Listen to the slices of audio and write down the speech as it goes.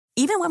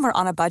Even when we're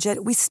on a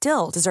budget, we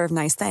still deserve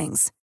nice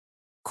things.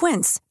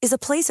 Quince is a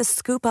place to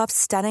scoop up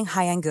stunning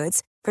high-end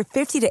goods for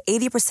 50 to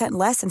 80%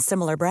 less than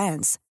similar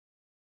brands.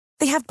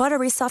 They have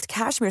buttery soft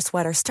cashmere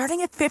sweaters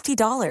starting at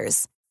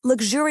 $50,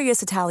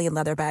 luxurious Italian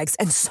leather bags,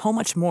 and so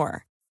much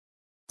more.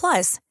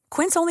 Plus,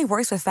 Quince only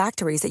works with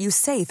factories that use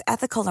safe,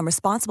 ethical, and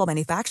responsible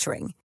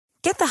manufacturing.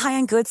 Get the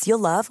high-end goods you'll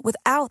love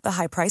without the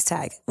high price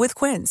tag with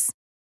Quince.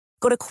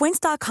 Go to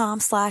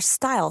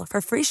quince.com/style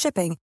for free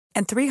shipping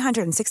and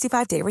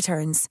 365-day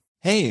returns.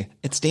 Hey,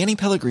 it's Danny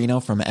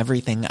Pellegrino from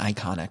Everything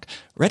Iconic.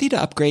 Ready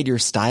to upgrade your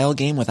style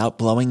game without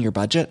blowing your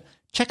budget?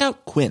 Check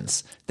out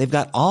Quince. They've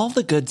got all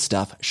the good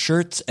stuff,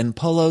 shirts and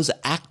polos,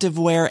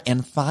 activewear,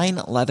 and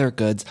fine leather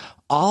goods,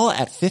 all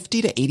at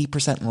 50 to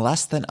 80%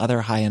 less than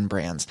other high-end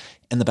brands.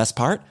 And the best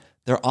part?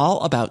 They're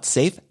all about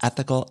safe,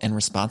 ethical, and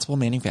responsible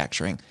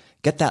manufacturing.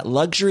 Get that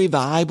luxury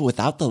vibe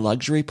without the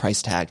luxury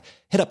price tag.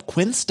 Hit up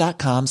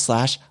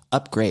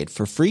quince.com/upgrade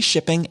for free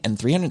shipping and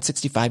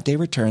 365-day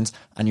returns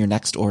on your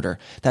next order.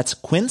 That's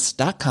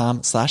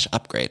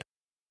quince.com/upgrade.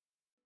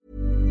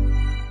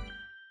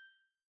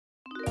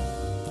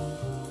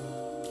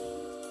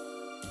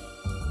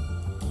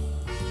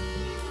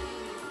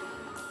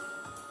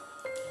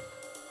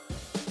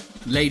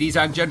 Ladies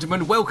and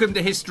gentlemen, welcome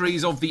to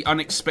Histories of the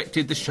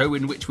Unexpected, the show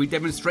in which we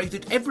demonstrate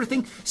that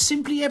everything,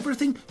 simply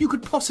everything you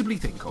could possibly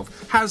think of,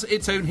 has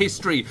its own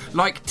history,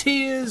 like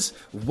tears,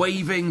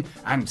 waving,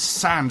 and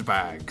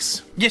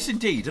sandbags. Yes,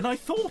 indeed, and I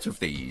thought of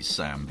these,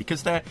 Sam,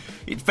 because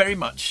it's very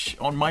much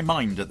on my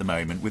mind at the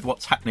moment with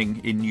what's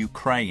happening in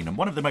Ukraine, and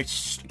one of the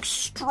most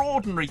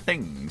extraordinary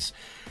things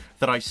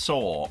that I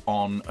saw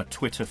on a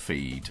Twitter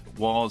feed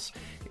was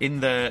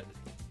in the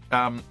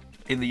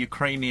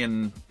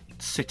Ukrainian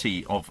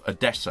city of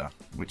Odessa,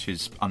 which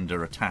is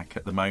under attack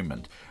at the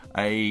moment,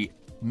 a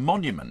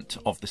monument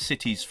of the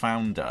city's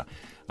founder,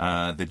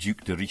 the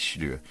Duc de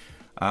Richelieu,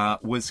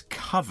 was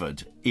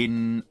covered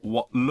in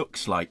what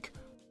looks like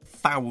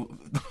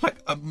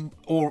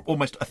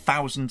almost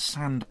 1,000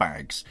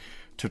 sandbags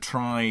to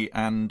try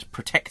and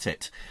protect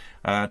it,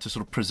 to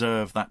sort of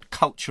preserve that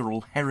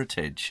cultural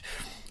heritage.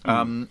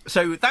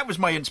 So that was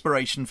my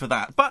inspiration for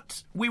that.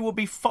 But we will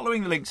be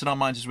following the links in our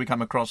minds as we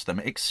come across them,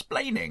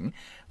 explaining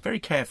very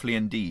carefully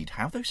indeed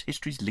how those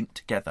histories link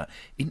together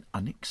in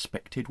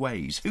unexpected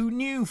ways. Who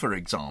knew, for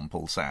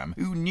example, Sam,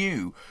 who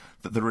knew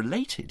that the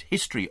related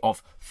history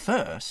of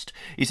thirst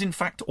is in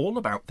fact all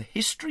about the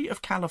history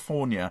of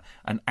California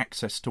and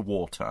access to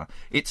water?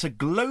 It's a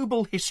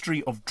global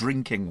history of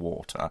drinking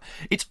water.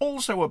 It's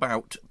also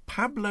about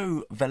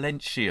Pablo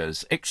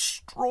Valencia's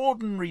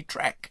extraordinary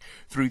trek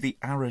through the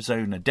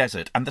Arizona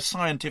desert and the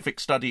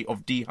scientific study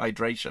of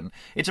dehydration.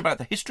 It's about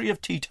the history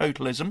of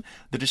teetotalism,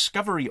 the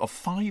discovery of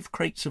 5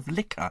 crates of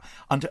liquor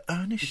under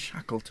Ernest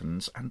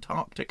Shackleton's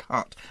Antarctic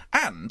hut,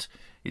 and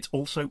it's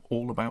also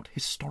all about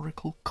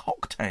historical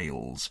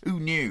cocktails. Who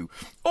knew?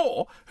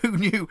 Or who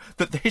knew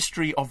that the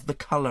history of the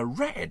colour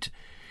red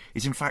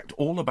is in fact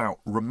all about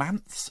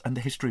romance and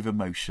the history of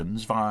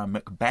emotions via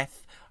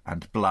Macbeth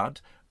and blood,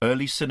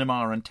 early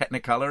cinema and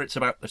Technicolor. It's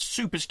about the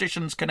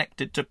superstitions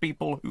connected to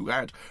people who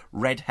had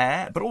red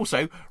hair, but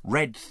also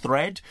red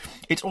thread.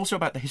 It's also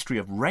about the history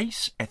of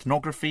race,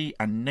 ethnography,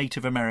 and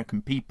Native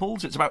American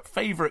peoples. It's about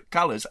favourite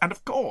colours, and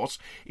of course,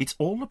 it's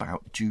all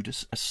about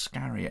Judas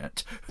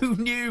Iscariot. Who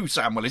knew,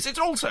 Sam Willis? It's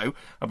also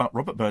about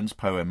Robert Burns'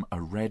 poem,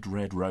 A Red,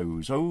 Red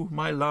Rose. Oh,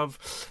 my love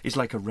is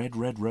like a red,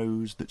 red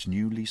rose that's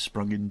newly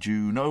sprung in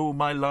June. Oh,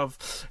 my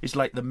love is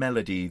like the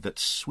melody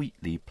that's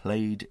sweetly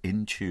played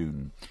in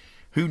tune.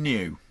 Who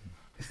knew?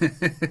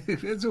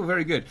 It's all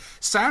very good.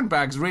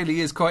 Sandbags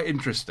really is quite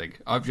interesting.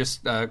 I've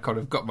just kind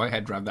of got my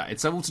head around that.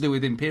 It's all to do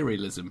with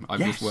imperialism, I've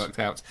just worked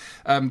out.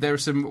 There are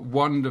some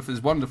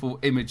wonderful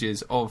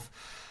images of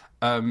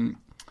the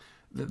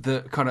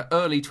kind of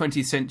early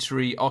 20th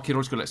century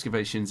archaeological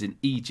excavations in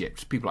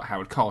Egypt. People like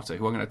Howard Carter,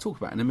 who I'm going to talk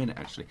about in a minute,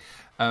 actually.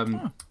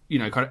 You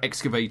know, kind of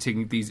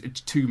excavating these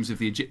tombs of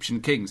the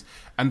Egyptian kings.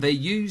 And they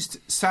used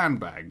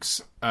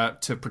sandbags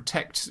to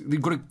protect...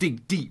 You've got to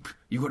dig deep.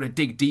 You've got to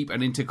dig deep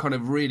and into kind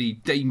of really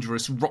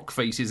dangerous rock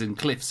faces and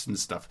cliffs and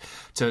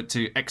stuff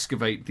to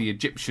excavate the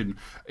Egyptian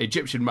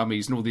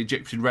mummies and all the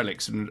Egyptian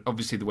relics. And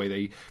obviously the way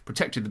they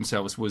protected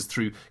themselves was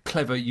through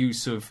clever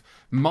use of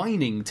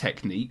mining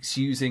techniques,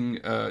 using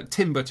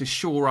timber to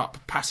shore up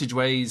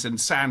passageways and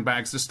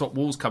sandbags to stop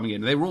walls coming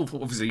in. They were all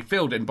obviously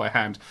filled in by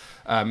hand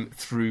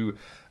through...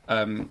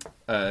 a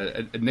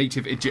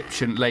native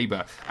Egyptian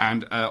labour,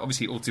 and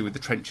obviously all to do with the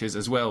trenches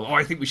as well. Oh,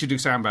 I think we should do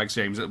sandbags,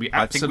 James. It'll be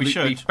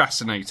absolutely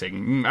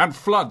fascinating. And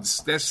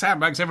floods. There's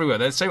sandbags everywhere.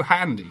 They're so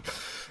handy.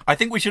 I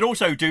think we should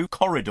also do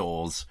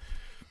corridors.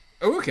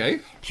 Oh,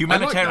 okay.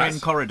 Humanitarian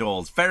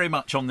corridors. Very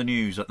much on the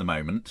news at the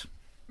moment.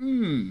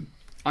 People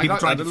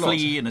trying to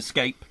flee and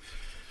escape.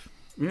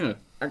 Yeah.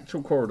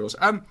 Actual corridors.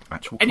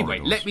 Anyway,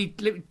 let me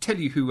tell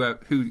you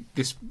who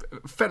this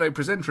fellow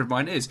presenter of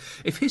mine is.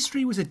 If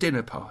history was a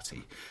dinner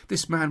party,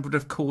 this man would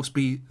of course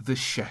be the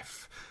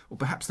chef. or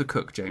perhaps the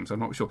cook, James,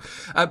 I'm not sure,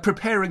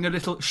 preparing a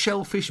little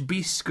shellfish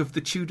bisque of the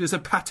Tudors, a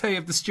pâté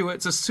of the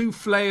Stuarts, a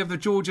soufflé of the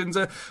Georgians,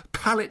 a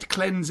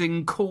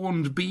palate-cleansing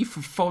corned beef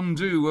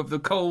fondue of the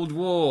Cold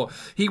War.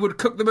 He would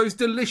cook the most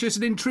delicious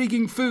and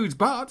intriguing foods,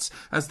 but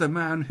as the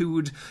man who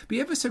would be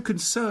ever so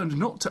concerned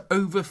not to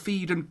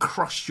overfeed and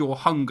crush your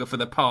hunger for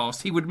the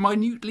past, he would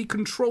minutely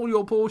control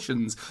your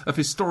portions of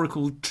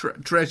historical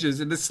treasures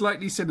in a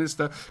slightly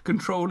sinister,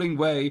 controlling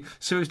way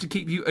so as to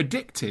keep you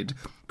addicted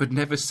but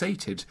never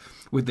sated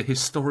with the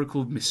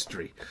historical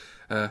mystery.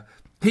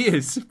 He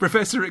is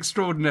Professor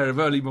Extraordinaire of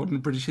Early Modern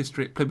British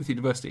History at Plymouth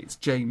University. It's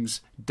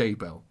James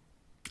Daybell.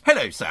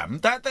 Hello, Sam.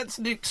 That's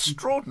an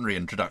extraordinary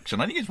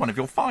introduction. I think it's one of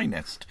your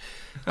finest.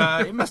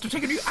 It must have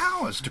taken you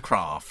hours to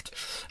craft.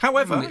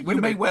 However, It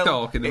may well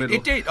dark in the middle.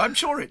 It did. I'm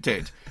sure it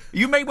did.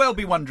 You may well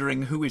be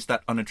wondering who is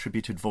that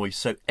unattributed voice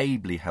so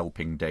ably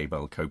helping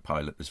Daybell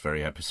co-pilot this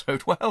very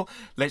episode. Well,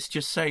 let's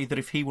just say that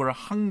if he were a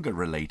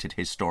hunger-related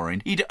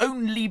historian, he'd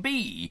only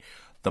be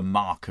the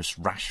Marcus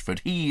Rashford,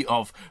 he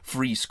of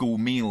free school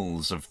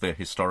meals of the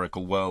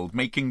historical world,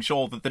 making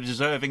sure that the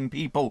deserving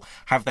people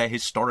have their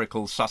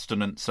historical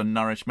sustenance and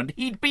nourishment.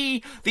 He'd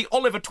be the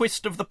Oliver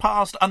Twist of the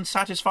past,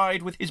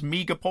 unsatisfied with his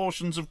meagre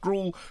portions of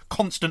gruel,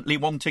 constantly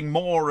wanting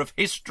more of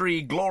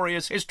history,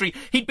 glorious history.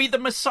 He'd be the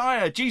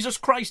Messiah, Jesus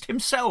Christ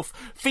himself,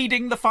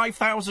 feeding the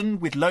 5,000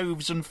 with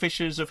loaves and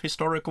fishes of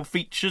historical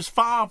features,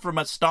 far from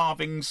a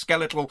starving,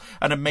 skeletal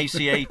and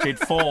emaciated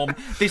form.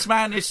 This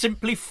man is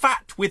simply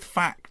fat with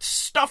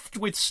facts, stuffed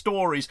with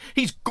stories.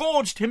 He's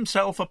gorged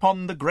himself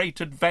upon the great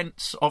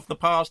events of the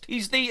past.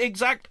 He's the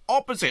exact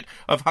opposite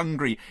of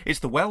hungry. It's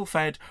the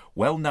well-fed,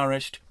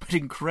 well-nourished, but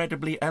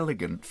incredibly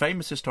elegant,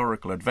 famous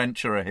historical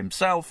adventurer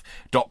himself,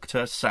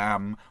 Dr.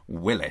 Sam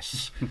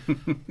Willis.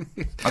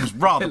 I was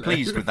rather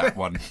pleased with that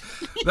one.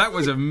 That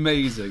was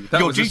amazing. That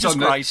You're was Jesus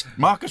Christ,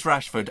 Marcus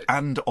Rashford,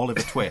 and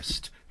Oliver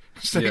Twist.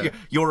 So Yeah.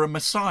 you're a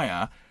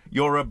messiah,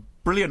 you're a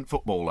brilliant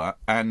footballer,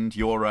 and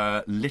you're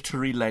a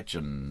literary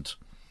legend.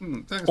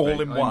 Thanks, all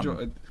mate. in I one.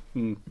 enjoyed-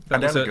 And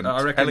was elegant,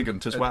 I reckon,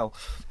 elegant as well.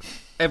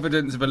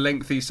 Evidence of a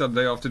lengthy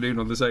Sunday afternoon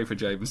on the sofa,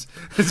 James.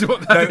 Is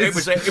what No, that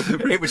is.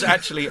 it was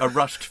actually a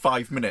rushed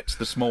 5 minutes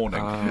this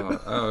morning.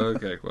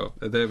 Okay. Well,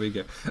 there we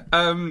go.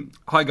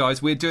 Hi,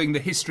 guys. We're doing the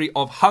history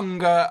of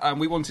hunger, and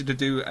we wanted to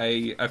do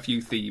a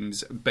few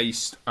themes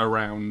based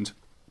around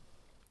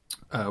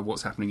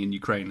what's happening in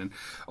Ukraine. And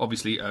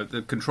obviously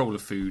the control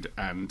of food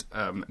and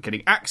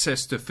getting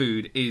access to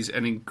food is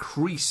an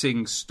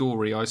increasing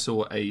story. I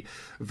saw a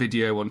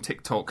video on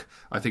TikTok,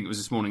 I think it was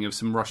this morning, of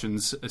some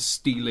Russians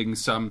stealing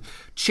some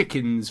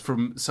chickens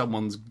from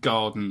someone's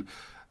garden.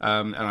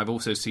 And I've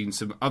also seen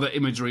some other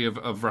imagery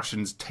of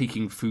Russians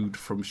taking food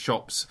from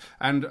shops,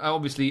 and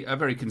obviously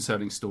very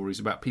concerning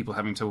stories about people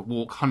having to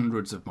walk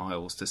hundreds of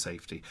miles to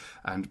safety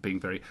and being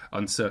very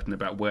uncertain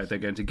about where they're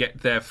going to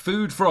get their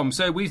food from.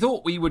 So we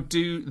thought we would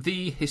do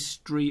the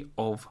history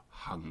of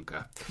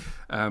hunger.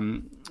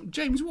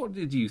 James, what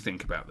did you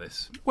think about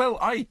this? Well,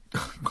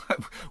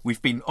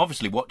 we've been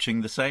obviously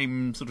watching the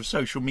same sort of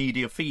social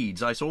media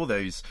feeds. I saw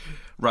those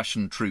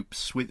Russian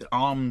troops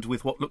armed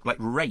with what looked like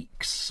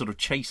rakes, sort of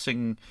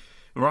chasing,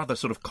 rather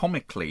sort of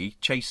comically,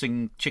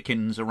 chasing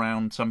chickens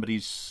around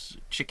somebody's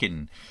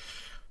chicken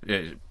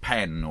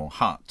pen or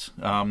hut.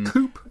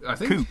 Coop, I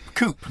think.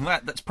 Coop.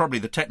 That's probably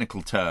the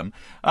technical term.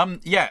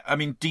 Yeah, I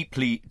mean,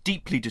 deeply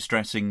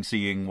distressing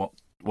seeing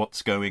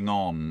what's going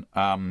on.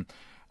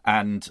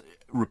 And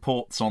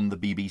reports on the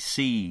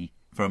BBC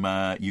from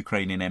a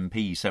Ukrainian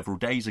MP several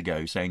days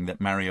ago saying that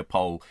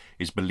Mariupol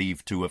is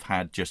believed to have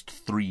had just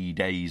 3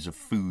 days of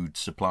food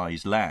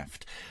supplies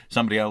left.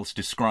 Somebody else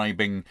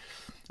describing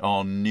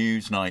on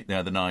Newsnight the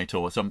other night,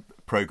 or some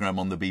programme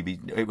on the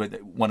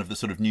BBC, one of the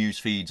sort of news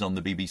feeds on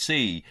the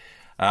BBC,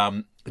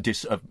 an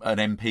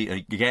MP,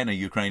 again a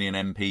Ukrainian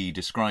MP,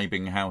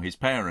 describing how his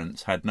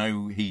parents had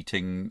no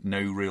heating,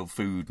 no real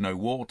food, no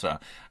water,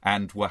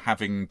 and were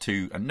having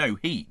to, and no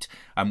heat,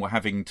 and were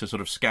having to sort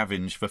of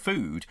scavenge for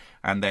food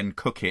and then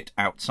cook it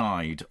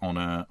outside on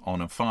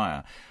a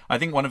fire. I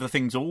think one of the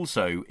things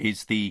also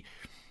is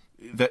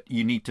that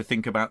you need to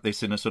think about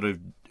this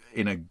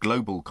in a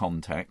global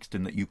context,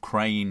 in that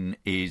Ukraine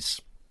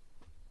is,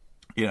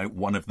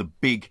 one of the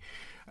big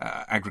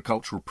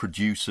agricultural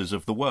producers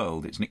of the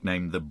world. It's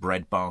nicknamed the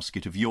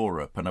breadbasket of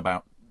Europe, and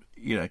about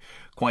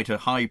quite a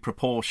high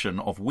proportion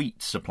of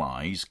wheat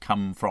supplies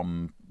come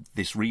from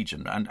this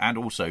region, and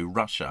also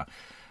Russia.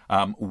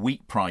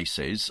 Wheat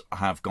prices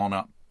have gone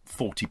up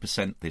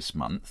 40% this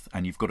month,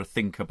 and you've got to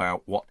think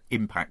about what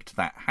impact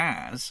that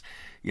has,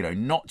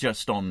 not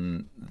just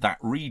on that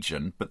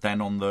region, but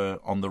then on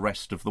the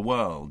rest of the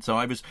world.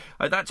 So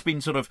that's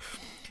been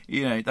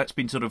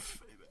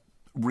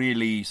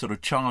really sort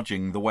of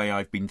charging the way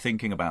I've been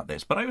thinking about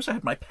this. But I also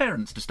had my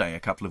parents to stay a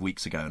couple of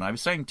weeks ago, and I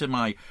was saying to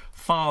my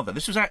father,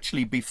 this was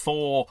actually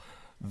before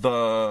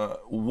the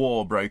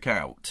war broke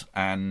out,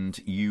 and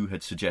you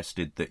had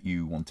suggested that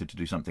you wanted to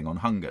do something on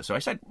hunger. So I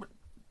said,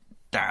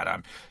 Dad,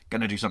 I'm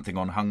going to do something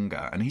on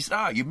hunger. And he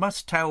said, you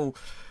must tell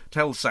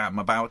Sam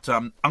about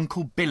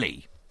Uncle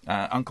Billy.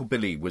 Uncle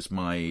Billy was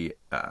my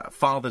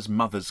father's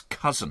mother's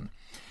cousin,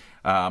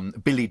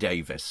 Billy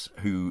Davis,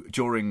 who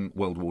during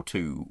World War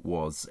II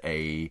was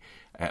a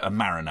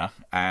mariner,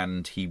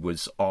 and he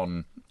was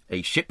on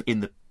a ship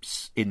in the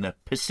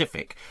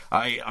Pacific.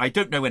 I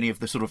don't know any of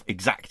the sort of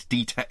exact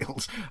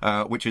details,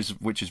 which is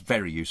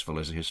very useful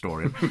as a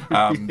historian.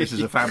 This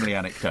is a family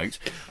anecdote.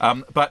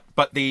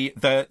 But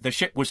the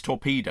ship was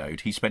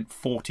torpedoed. He spent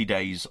 40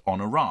 days on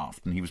a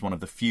raft, and he was one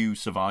of the few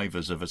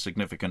survivors of a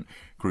significant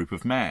group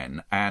of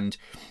men. And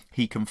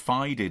he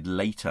confided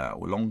later, a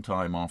long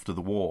time after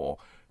the war,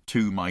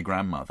 to my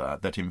grandmother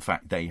that in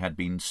fact they had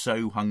been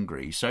so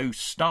hungry, so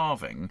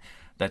starving,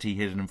 that he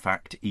had in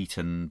fact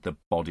eaten the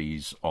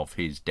bodies of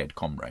his dead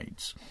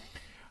comrades.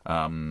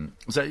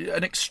 So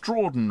an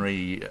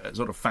extraordinary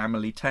sort of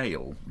family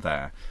tale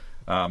there.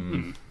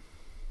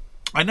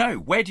 I know.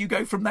 Where do you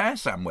go from there,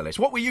 Sam Willis?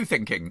 What were you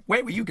thinking?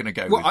 Where were you going to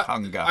go with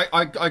hunger?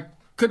 I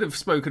could have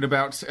spoken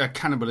about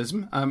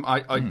cannibalism.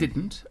 I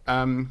didn't.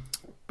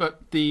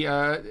 But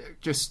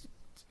it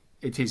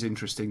is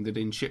interesting that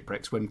in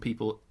shipwrecks, when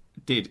people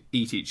did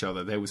eat each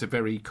other, there was a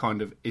very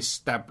kind of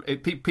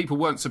people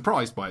weren't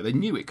surprised by it. They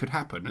knew it could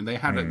happen, and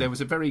there was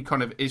a very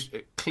kind of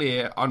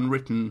clear,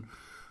 unwritten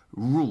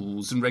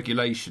rules and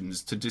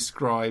regulations to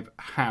describe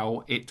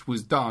how it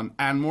was done,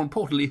 and more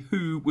importantly,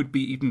 who would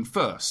be eaten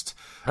first.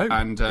 Oh,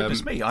 and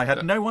goodness me! I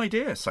had no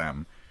idea,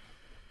 Sam.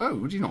 Oh,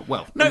 would you not?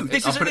 Well, no.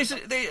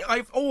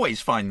 I've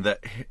always find that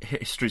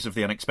Histories of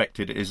the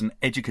Unexpected is an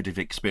educative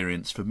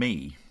experience for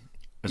me.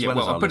 As well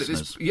as our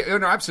listeners.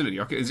 No, absolutely,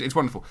 it's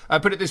wonderful.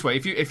 Put it this way: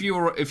 if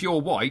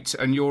you're white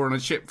and you're on a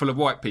ship full of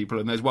white people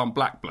and there's one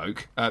black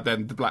bloke,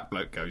 then the black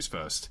bloke goes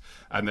first,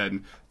 and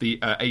then the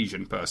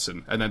Asian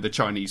person, and then the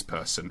Chinese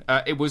person.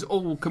 It was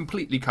all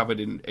completely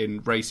covered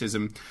in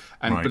racism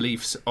and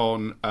beliefs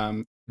on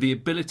the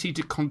ability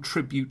to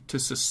contribute to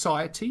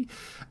society,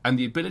 and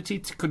the ability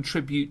to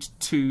contribute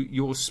to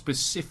the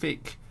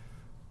specific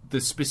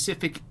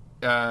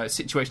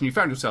situation you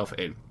found yourself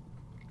in.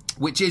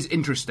 Which is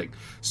interesting.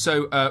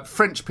 So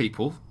French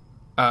people,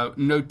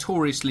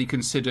 notoriously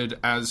considered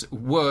as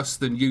worse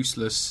than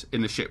useless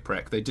in a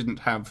shipwreck. They didn't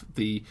have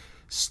the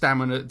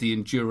stamina, the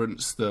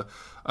endurance, the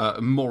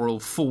moral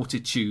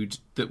fortitude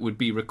that would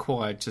be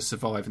required to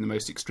survive in the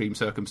most extreme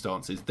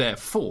circumstances.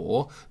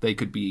 Therefore, they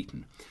could be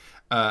eaten.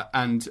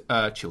 And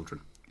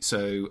children.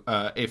 So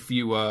if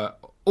you were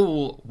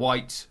all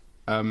white,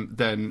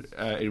 then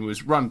it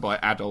was run by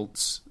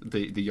adults.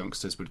 The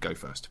youngsters would go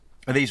first.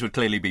 And these would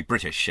clearly be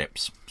British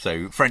ships,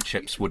 so French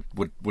ships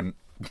wouldn't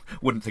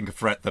think of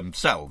threat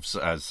themselves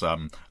as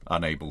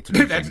unable to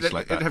do things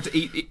like that. They'd have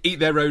to eat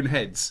their own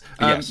heads.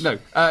 Yes.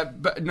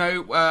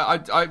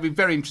 I'd be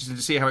very interested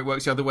to see how it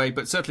works the other way.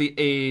 But certainly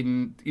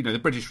in the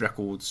British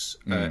records,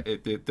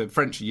 the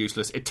French are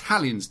useless,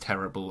 Italians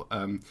terrible.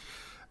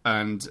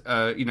 And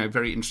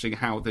very interesting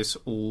how this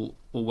all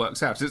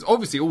works out. So it's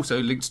obviously also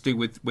linked to do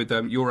with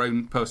your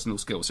own personal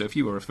skills. So if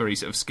you were a very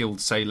sort of skilled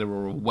sailor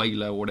or a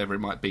whaler or whatever it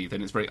might be,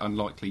 then it's very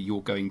unlikely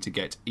you're going to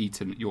get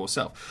eaten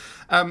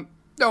yourself.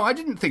 No, I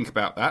didn't think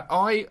about that.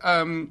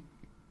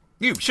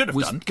 You should have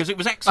done, because it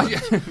was excellent. Yeah,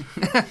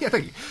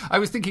 thank you. I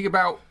was thinking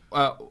about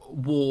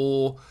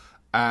war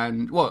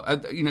and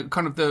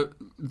kind of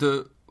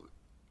the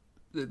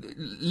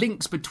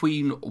links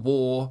between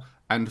war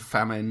and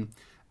famine.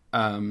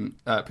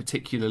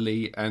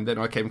 Particularly, and then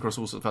I came across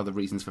all sorts of other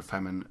reasons for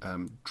famine,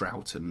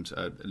 drought and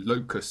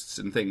locusts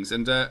and things.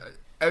 And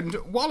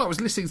while I was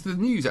listening to the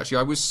news, actually,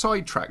 I was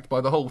sidetracked by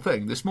the whole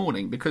thing this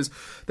morning because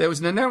there was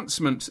an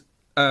announcement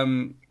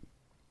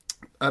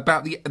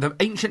about the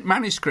ancient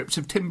manuscripts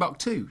of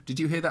Timbuktu. Did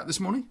you hear that this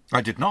morning?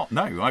 I did not,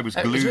 no. I was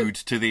glued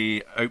to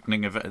the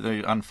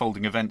the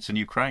unfolding events in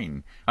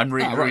Ukraine. I'm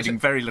reading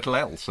very little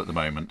else at the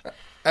moment.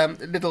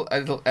 Little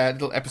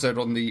episode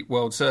on the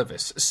World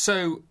Service.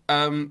 So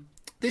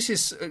this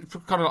is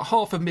kind of like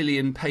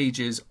 500,000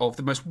 pages of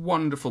the most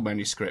wonderful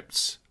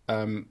manuscripts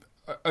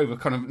over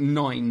kind of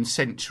 9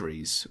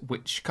 centuries,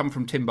 which come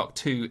from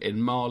Timbuktu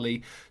in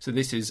Mali. So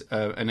this is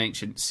an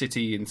ancient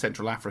city in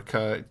Central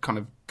Africa. It kind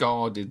of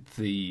guarded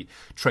the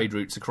trade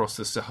routes across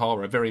the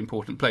Sahara, a very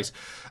important place.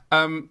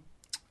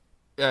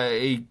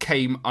 It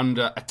came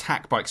under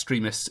attack by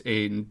extremists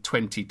in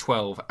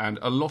 2012, and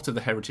a lot of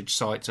the heritage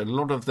sites and a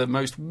lot of the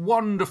most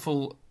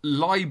wonderful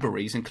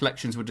libraries and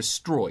collections were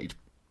destroyed,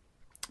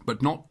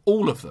 but not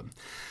all of them.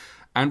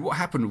 And what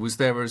happened was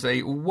there was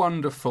a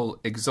wonderful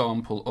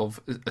example of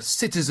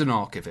citizen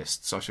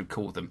archivists, I should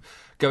call them,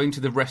 going to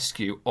the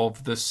rescue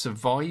of the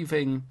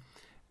surviving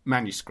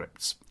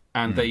manuscripts,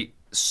 and they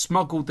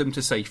smuggled them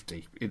to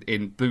safety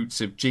in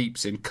boots of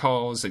jeeps, in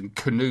cars, in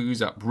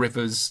canoes, up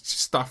rivers,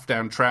 stuffed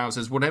down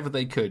trousers, whatever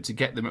they could to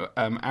get them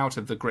out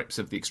of the grips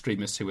of the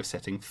extremists who were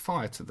setting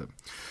fire to them.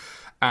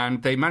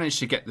 And they managed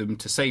to get them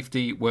to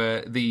safety,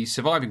 where the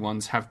surviving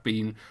ones have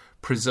been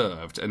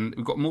preserved, and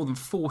we've got more than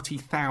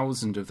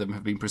 40,000 of them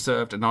have been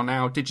preserved and are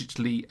now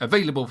digitally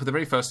available for the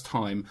very first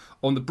time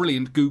on the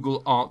brilliant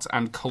Google Arts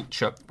and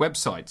Culture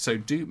website. So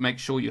do make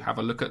sure you have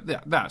a look at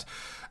that.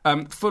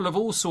 Full of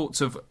all sorts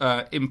of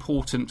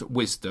important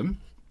wisdom.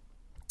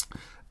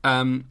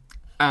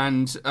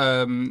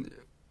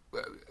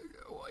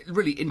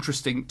 Really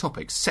interesting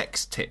topics.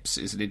 Sex tips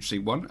is an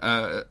interesting one.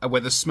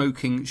 Whether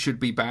smoking should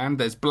be banned.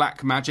 There's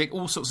black magic,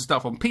 all sorts of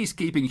stuff on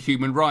peacekeeping,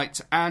 human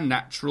rights, and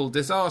natural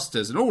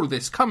disasters. And all of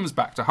this comes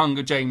back to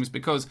hunger, James,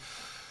 because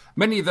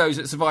many of those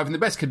that survive in the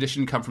best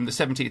condition come from the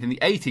 17th and the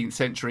 18th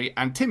century,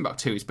 and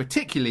Timbuktu is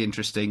particularly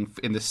interesting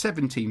in the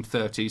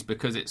 1730s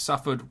because it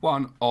suffered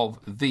one of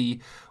the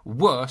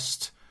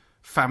worst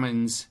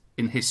famines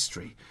in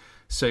history.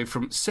 So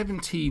from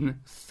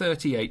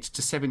 1738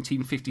 to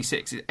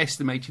 1756, it's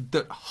estimated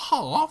that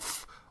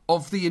half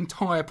of the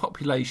entire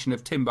population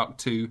of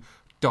Timbuktu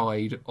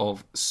died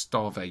of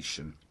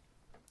starvation.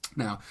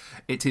 Now,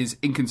 it is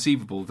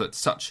inconceivable that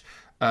such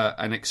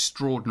an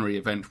extraordinary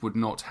event would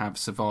not have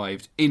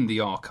survived in the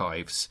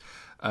archives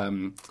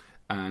and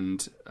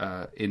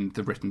in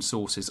the written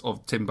sources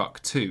of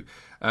Timbuktu.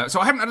 So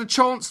I haven't had a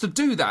chance to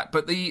do that,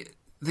 but the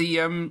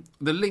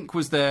link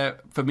was there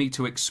for me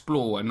to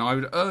explore, and I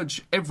would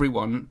urge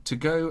everyone to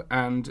go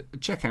and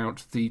check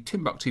out the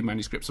Timbuktu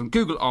manuscripts on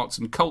Google Arts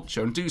and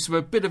Culture and do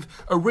a bit of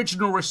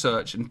original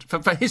research and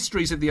for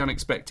histories of the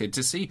unexpected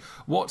to see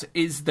what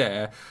is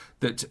there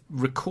that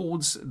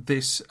records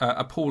this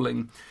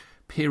appalling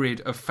period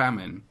of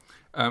famine.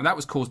 That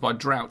was caused by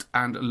drought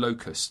and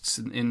locusts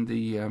in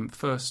the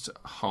first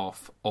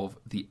half of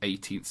the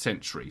 18th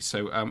century.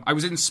 So I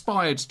was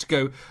inspired to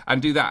go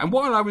and do that. And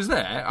while I was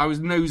there, I was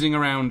nosing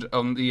around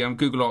on the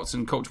Google Arts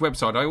and Culture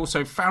website. I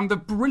also found the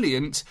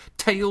brilliant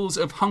Tales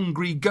of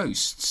Hungry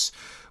Ghosts,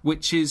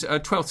 which is a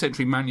 12th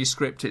century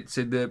manuscript. It's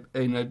in the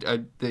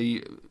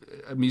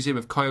Museum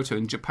of Kyoto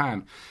in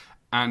Japan.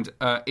 And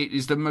it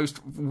is the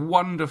most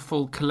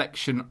wonderful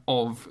collection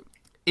of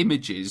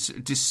images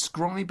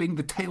describing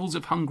the tales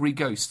of hungry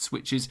ghosts,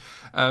 which is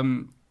a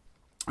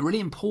really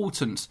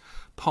important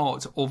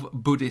part of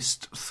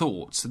Buddhist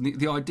thought. And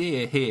the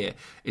idea here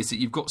is that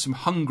you've got some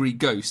hungry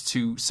ghosts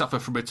who suffer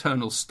from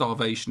eternal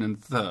starvation and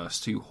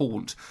thirst, who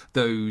haunt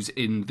those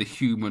in the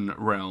human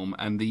realm.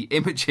 And the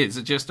images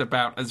are just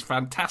about as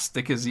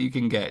fantastic as you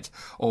can get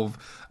of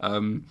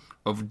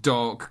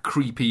dark,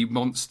 creepy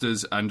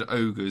monsters and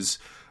ogres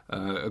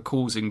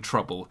causing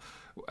trouble.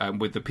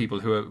 With the people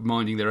who are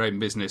minding their own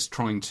business,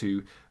 trying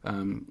to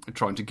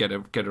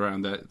get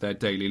around their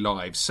daily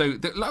lives. So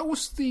that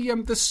was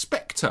the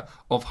spectre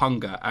of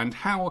hunger and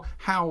how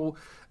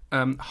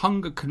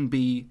hunger can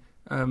be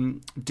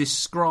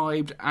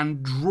described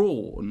and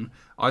drawn.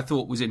 I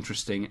thought was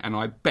interesting, and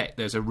I bet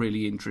there's a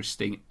really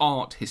interesting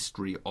art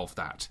history of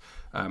that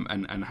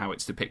and how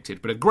it's depicted.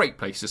 But a great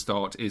place to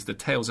start is the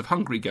Tales of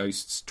Hungry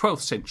Ghosts,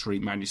 12th century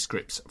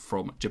manuscripts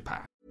from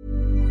Japan.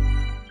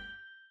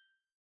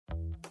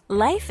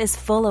 Life is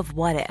full of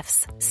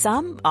what-ifs.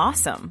 Some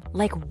awesome,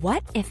 like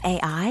what if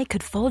AI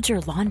could fold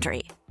your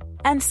laundry?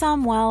 And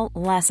some, well,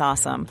 less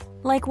awesome,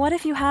 like what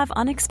if you have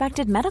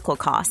unexpected medical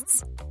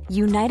costs?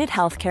 United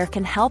Healthcare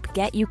can help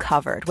get you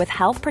covered with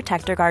Health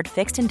Protector Guard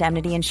fixed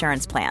indemnity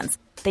insurance plans.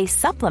 They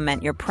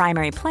supplement your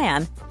primary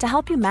plan to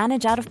help you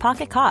manage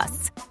out-of-pocket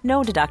costs.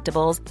 No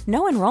deductibles,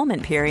 no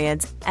enrollment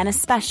periods, and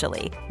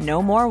especially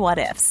no more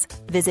what-ifs.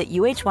 Visit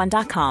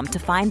UH1.com to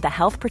find the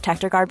Health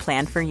Protector Guard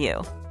plan for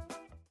you.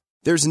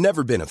 There's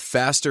never been a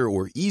faster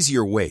or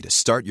easier way to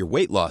start your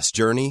weight loss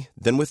journey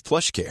than with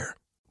PlushCare.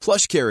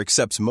 PlushCare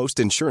accepts most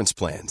insurance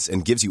plans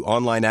and gives you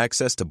online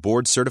access to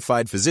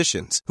board-certified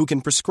physicians who can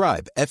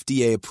prescribe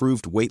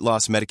FDA-approved weight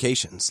loss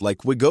medications like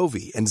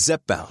Wegovy and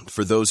Zepbound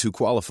for those who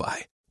qualify.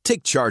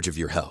 Take charge of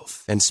your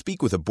health and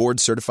speak with a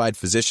board-certified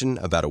physician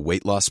about a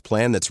weight loss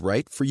plan that's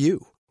right for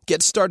you.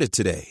 Get started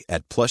today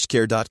at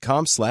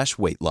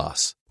plushcare.com/weight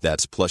loss.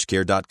 That's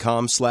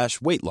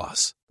plushcare.com/weight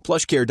loss.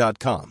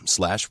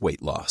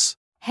 plushcare.com/weight loss.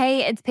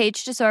 Hey, it's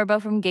Paige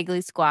DeSorbo from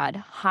Giggly Squad.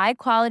 High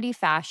quality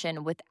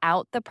fashion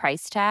without the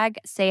price tag.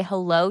 Say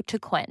hello to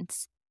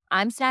Quince.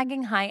 I'm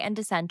snagging high-end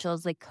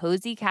essentials like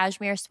cozy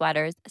cashmere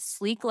sweaters,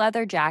 sleek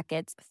leather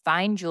jackets,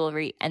 fine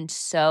jewelry, and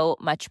so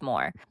much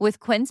more. With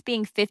Quince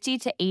being 50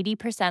 to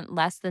 80%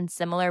 less than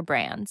similar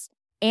brands.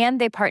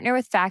 And they partner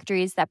with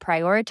factories that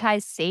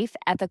prioritize safe,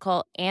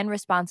 ethical, and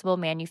responsible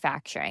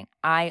manufacturing.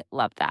 I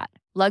love that.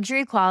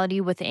 Luxury quality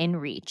within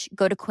reach.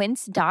 Go to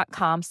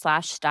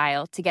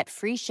quince.com/style to get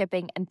free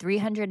shipping and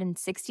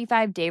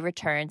 365-day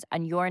returns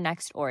on your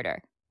next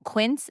order.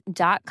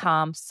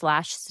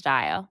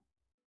 Quince.com/style.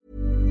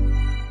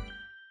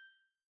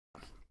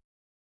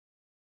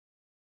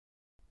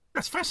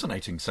 That's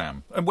fascinating,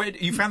 Sam. And where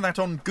you found that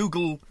on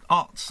Google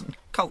Arts and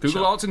Culture?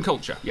 Google Arts and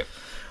Culture, yep.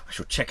 I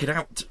shall check it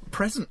out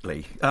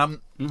presently.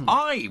 I'm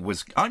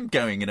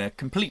going in a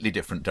completely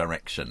different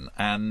direction,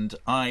 and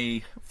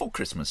for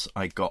Christmas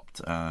I got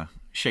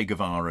Che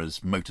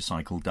Guevara's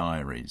Motorcycle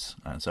Diaries,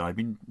 so I've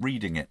been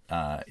reading it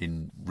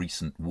in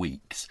recent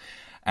weeks,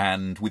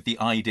 and with the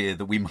idea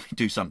that we might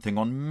do something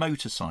on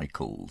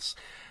motorcycles.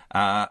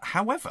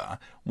 However,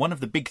 one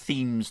of the big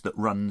themes that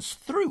runs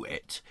through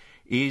it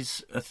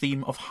is a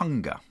theme of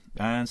hunger.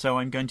 And so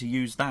I'm going to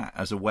use that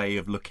as a way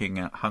of looking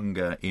at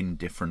hunger in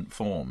different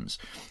forms.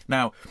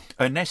 Now,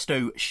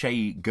 Ernesto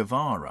Che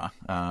Guevara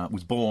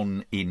was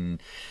born in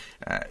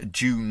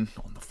June,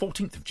 on the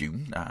 14th of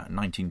June,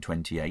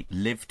 1928,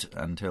 lived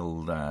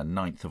until the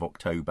 9th of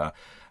October,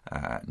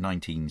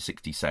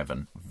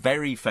 1967.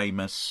 Very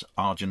famous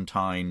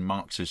Argentine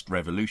Marxist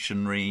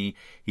revolutionary.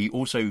 He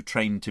also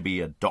trained to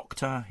be a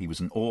doctor. He was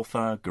an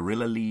author,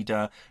 guerrilla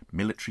leader,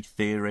 military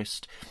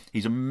theorist.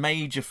 He's a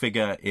major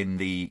figure in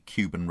the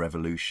Cuban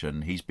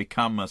Revolution. He's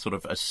become a sort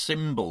of a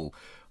symbol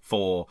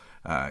for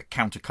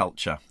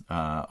counterculture,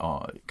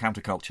 or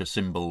counterculture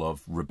symbol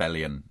of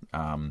rebellion.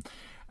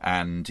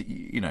 And,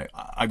 you know,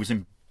 I was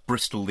in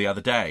Bristol the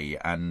other day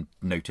and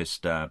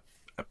noticed a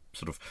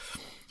sort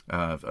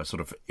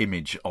of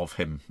image of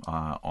him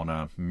on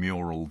a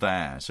mural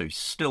there. So he's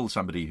still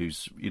somebody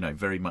who's, you know,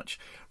 very much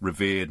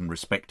revered and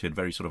respected,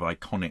 very sort of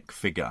iconic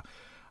figure.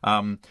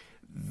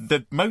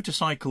 The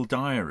Motorcycle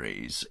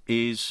Diaries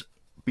is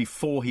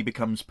before he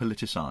becomes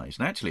politicised.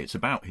 And actually, it's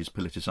about his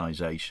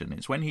politicisation.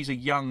 It's when he's a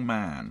young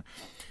man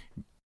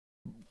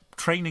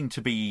training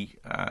to be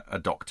a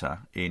doctor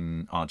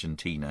in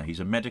Argentina.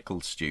 He's a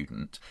medical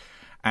student.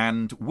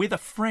 And with a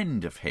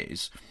friend of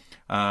his,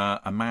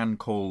 a man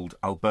called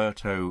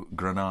Alberto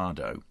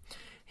Granado,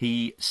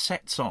 he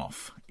sets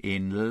off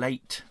in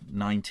late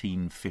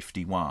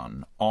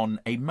 1951 on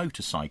a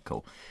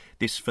motorcycle.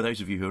 This, for those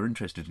of you who are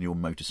interested in your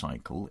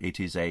motorcycle, it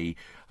is a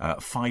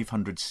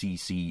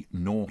 500cc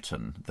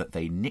Norton that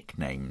they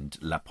nicknamed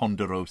La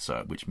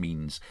Ponderosa, which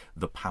means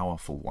the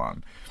powerful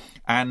one.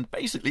 And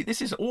basically,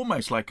 this is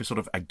almost like a sort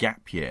of a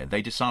gap year.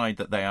 They decide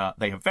that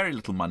they have very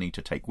little money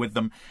to take with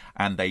them,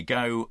 and they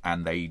go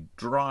and they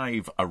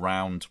drive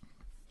around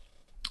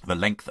the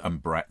length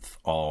and breadth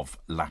of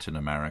Latin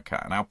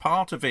America. Now,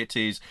 part of it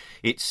is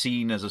it's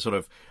seen as a sort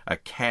of a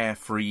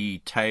carefree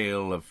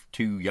tale of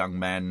two young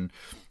men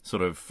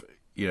sort of,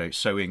 you know,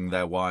 sowing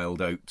their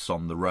wild oats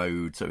on the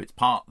road. So it's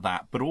part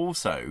that, but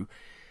also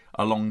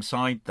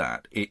alongside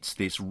that, it's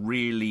this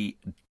really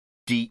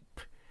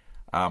deep,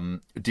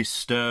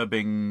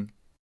 disturbing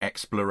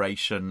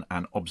exploration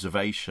and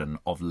observation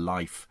of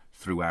life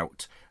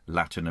throughout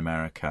Latin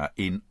America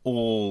in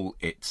all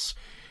its,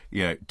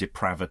 you know,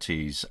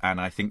 depravities.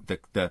 And I think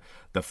the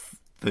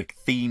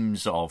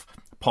themes of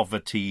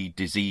poverty,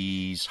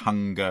 disease,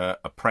 hunger,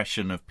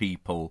 oppression of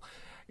people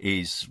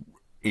is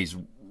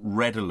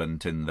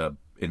redolent in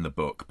the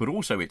book, but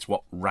also it's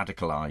what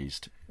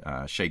radicalized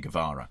Che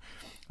Guevara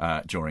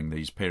during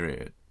this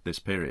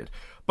period.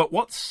 But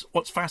what's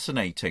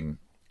fascinating,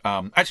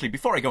 actually,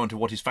 before I go on to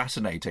what is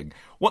fascinating,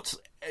 what's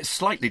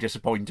slightly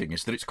disappointing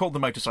is that it's called The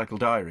Motorcycle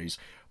Diaries,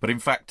 but in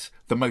fact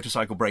the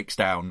motorcycle breaks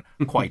down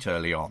quite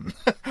early on.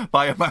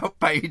 By about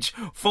page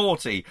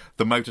 40,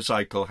 the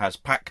motorcycle has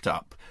packed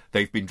up.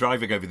 They've been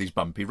driving over these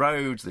bumpy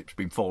roads, it's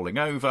been falling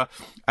over,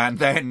 and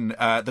then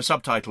the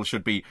subtitle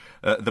should be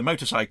The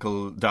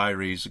Motorcycle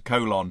Diaries,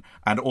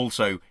 and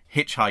also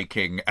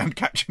hitchhiking and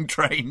catching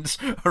trains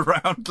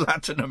around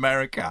Latin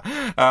America.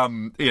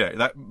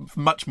 That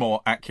much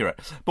more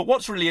accurate. But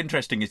what's really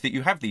interesting is that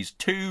you have these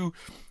two,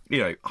 you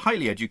know,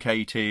 highly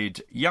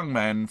educated young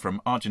men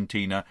from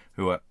Argentina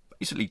who are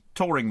basically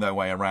touring their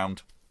way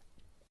around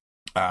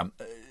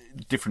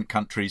different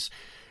countries.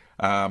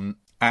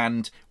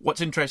 And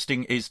what's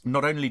interesting is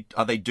not only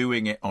are they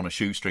doing it on a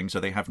shoestring, so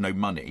they have no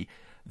money,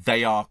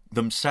 they are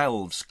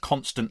themselves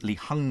constantly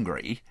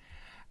hungry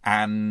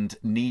and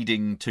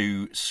needing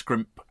to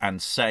scrimp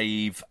and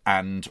save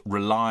and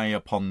rely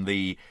upon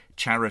the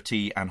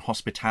charity and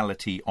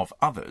hospitality of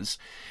others.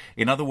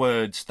 In other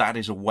words, that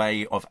is a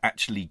way of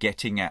actually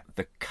getting at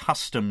the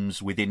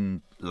customs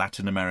within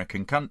Latin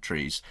American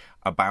countries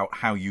about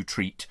how you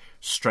treat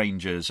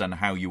strangers and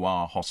how you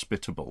are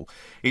hospitable.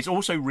 It's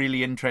also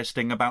really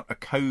interesting about a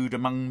code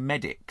among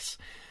medics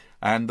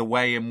and the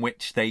way in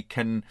which they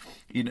can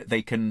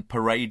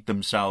parade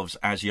themselves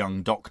as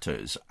young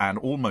doctors and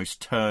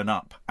almost turn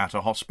up at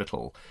a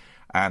hospital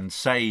and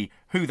say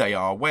who they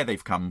are, where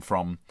they've come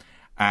from,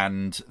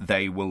 and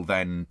they will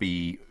then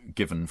be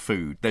given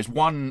food. There's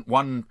one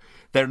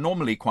they're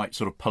normally quite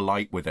sort of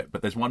polite with it,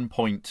 but there's one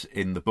point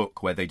in the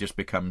book where they just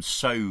become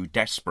so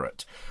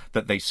desperate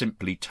that they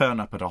simply turn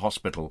up at a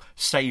hospital,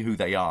 say who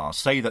they are,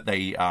 say that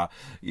they are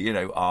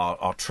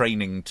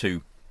training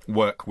to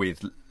work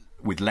with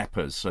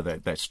lepers, so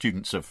they're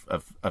students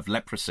of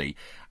leprosy,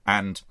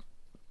 and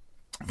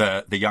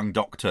the young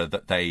doctor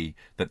that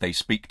they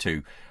speak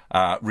to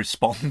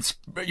responds,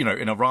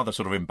 in a rather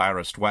sort of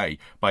embarrassed way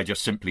by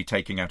just simply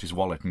taking out his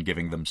wallet and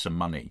giving them some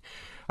money.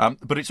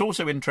 But it's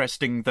also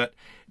interesting that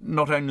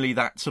not only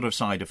that sort of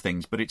side of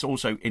things, but it's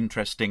also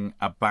interesting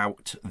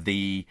about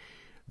the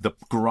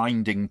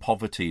grinding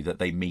poverty that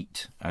they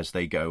meet as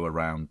they go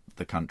around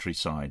the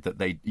countryside, that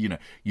they,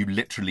 you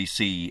literally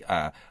see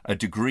a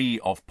degree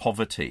of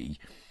poverty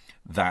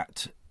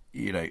that,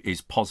 is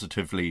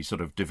positively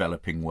sort of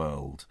developing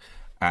world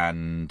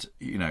and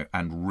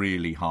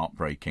really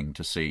heartbreaking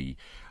to see,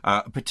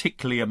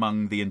 particularly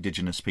among the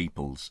indigenous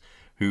peoples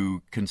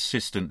who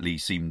consistently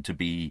seem to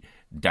be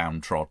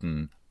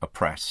downtrodden,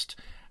 oppressed,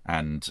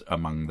 and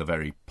among the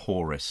very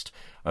poorest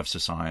of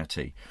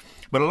society.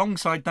 But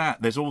alongside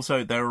that,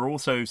 there are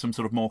also some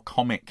sort of more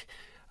comic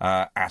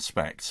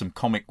aspects, some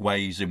comic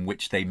ways in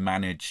which they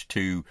manage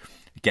to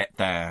get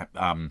their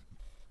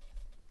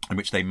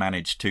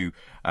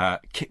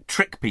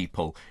trick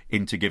people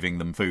into giving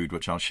them food,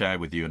 which I'll share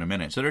with you in a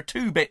minute. So there are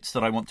two bits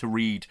that I want to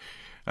read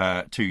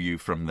to you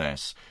from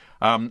this.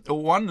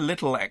 One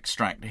little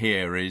extract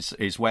here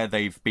is where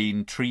they've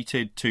been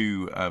treated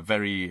to a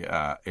very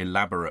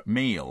elaborate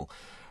meal.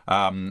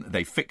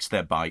 They fixed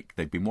their bike.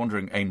 They've been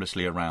wandering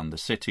aimlessly around the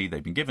city.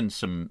 They've been given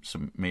some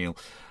meal.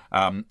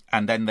 And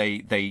then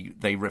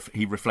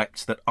he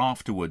reflects that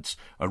afterwards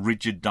a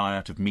rigid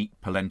diet of meat,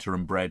 polenta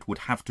and bread would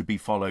have to be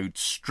followed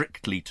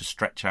strictly to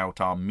stretch out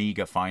our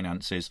meagre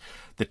finances.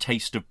 The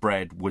taste of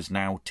bread was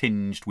now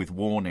tinged with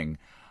warning.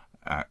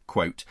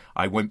 Quote,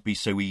 "I won't be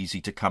so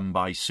easy to come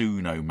by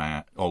soon,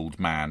 old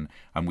man,"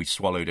 and we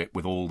swallowed it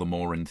with all the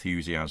more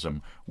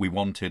enthusiasm. We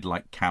wanted,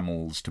 like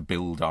camels, to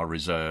build our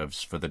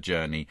reserves for the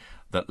journey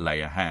that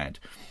lay ahead.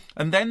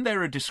 And then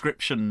there are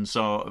descriptions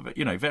of,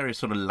 various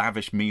sort of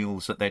lavish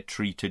meals that they're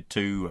treated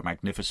to,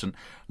 magnificent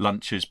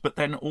lunches, but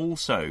then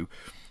also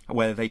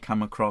where they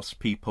come across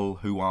people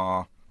who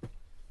are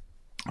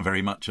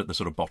very much at the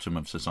sort of bottom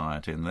of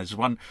society. And there's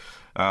one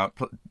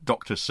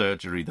doctor's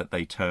surgery that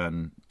they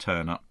turn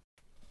up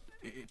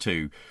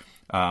to,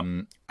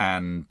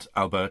 and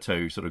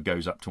Alberto sort of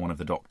goes up to one of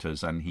the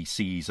doctors and he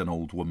sees an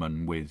old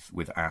woman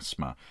with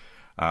asthma,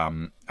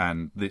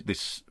 and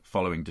this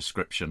following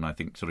description, I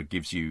think, sort of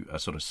gives you a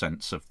sort of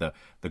sense of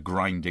the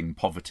grinding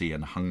poverty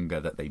and hunger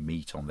that they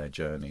meet on their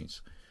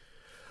journeys.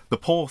 The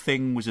poor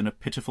thing was in a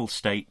pitiful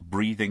state,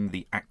 breathing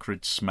the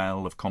acrid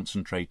smell of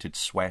concentrated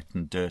sweat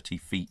and dirty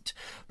feet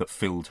that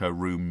filled her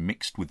room,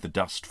 mixed with the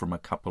dust from a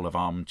couple of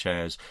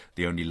armchairs,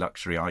 the only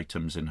luxury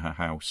items in her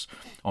house.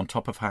 On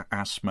top of her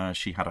asthma,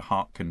 she had a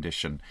heart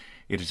condition.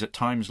 It is at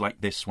times like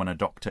this, when a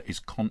doctor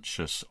is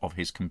conscious of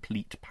his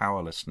complete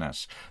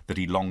powerlessness, that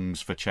he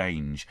longs for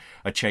change,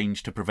 a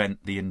change to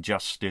prevent the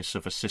injustice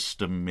of a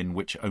system in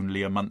which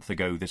only a month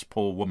ago this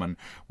poor woman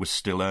was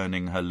still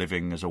earning her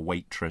living as a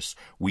waitress,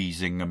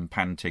 wheezing and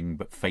panting,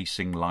 but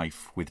facing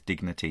life with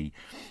dignity.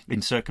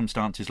 In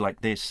circumstances like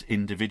this,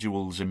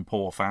 individuals in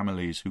poor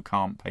families who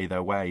can't pay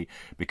their way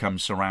become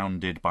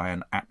surrounded by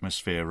an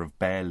atmosphere of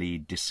barely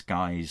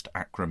disguised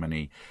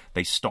acrimony.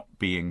 They stop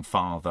being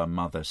father,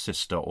 mother,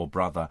 sister, or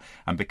brother,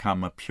 and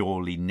become a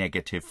purely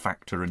negative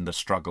factor in the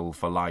struggle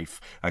for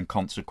life, and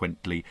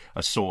consequently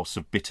a source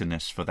of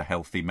bitterness for the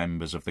healthy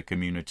members of the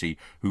community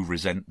who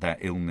resent their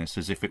illness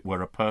as if it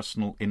were a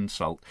personal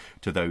insult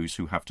to those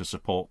who have to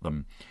support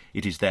them.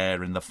 It is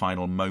there in the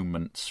final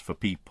moments, for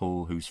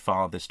people whose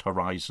farthest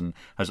horizon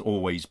has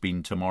always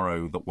been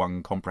tomorrow, that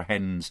one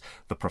comprehends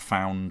the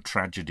profound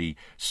tragedy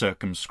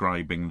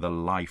circumscribing the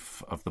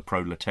life of the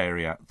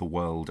proletariat the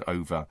world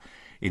over.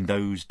 In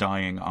those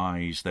dying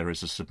eyes there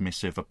is a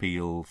submissive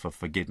appeal for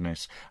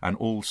forgiveness, and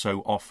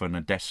also often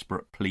a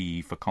desperate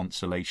plea for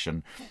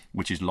consolation,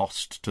 which is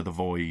lost to the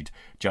void,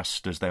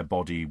 just as their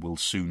body will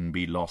soon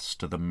be lost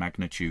to the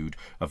magnitude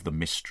of the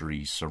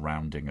mysteries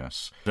surrounding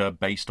us.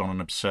 Based on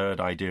an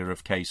absurd idea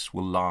of case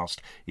will last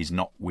is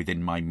not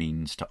within my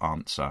means to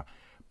answer,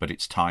 but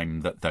it's time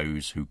that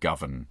those who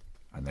govern,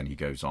 and then he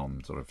goes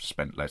on, sort of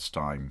spent less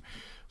time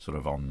sort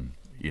of on,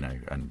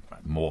 and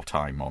more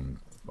time on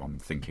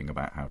thinking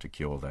about how to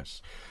cure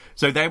this.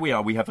 So there we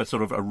are. We have a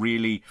sort of a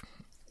really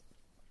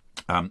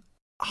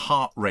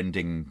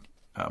heart-rending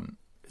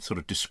sort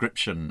of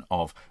description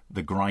of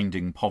the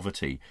grinding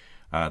poverty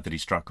that he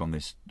struck on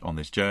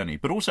this journey,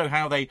 but also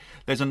how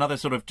there's another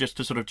sort of, just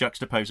to sort of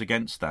juxtapose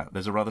against that,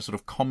 there's a rather sort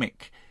of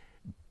comic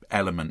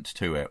element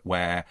to it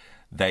where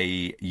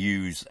they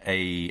use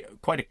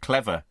quite a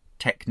clever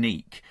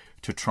technique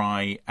to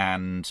try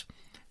and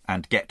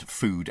get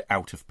food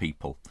out of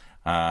people.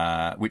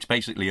 Which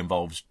basically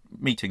involves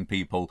meeting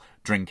people,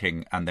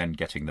 drinking, and then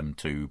getting them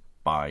to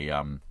buy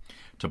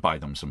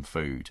them some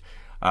food.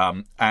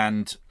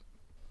 And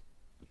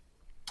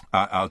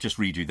I'll just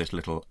read you this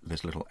little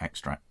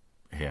extract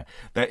here.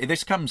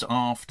 This comes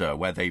after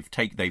where they've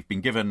been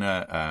given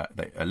a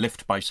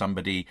lift by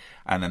somebody,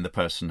 and then the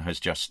person has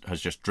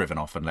just driven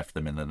off and left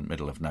them in the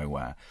middle of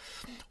nowhere.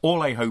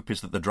 All I hope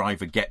is that the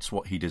driver gets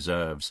what he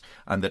deserves,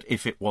 and that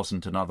if it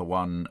wasn't another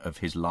one of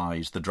his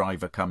lies, the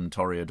driver come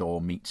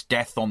Toreador meets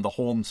death on the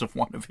horns of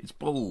one of his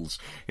bulls.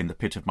 In the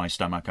pit of my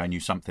stomach I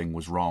knew something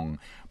was wrong,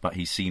 but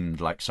he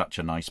seemed like such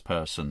a nice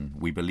person.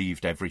 We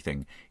believed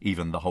everything,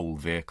 even the whole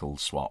vehicle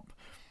swap.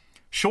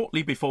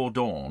 Shortly before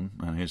dawn,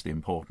 and here's the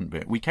important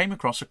bit, we came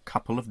across a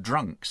couple of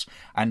drunks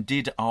and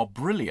did our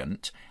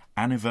brilliant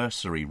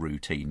anniversary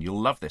routine.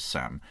 You'll love this,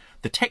 Sam.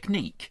 The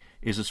technique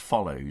is as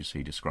follows,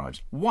 he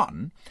describes.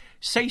 1.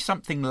 Say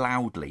something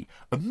loudly,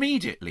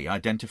 immediately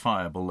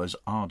identifiable as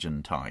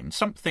Argentine,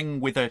 something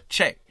with a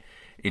che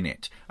in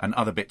it, and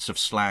other bits of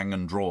slang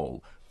and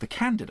drawl. The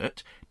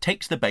candidate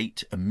takes the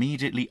bait,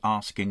 immediately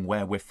asking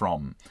where we're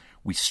from.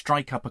 We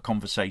strike up a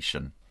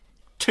conversation.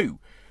 2.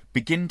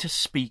 Begin to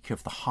speak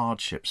of the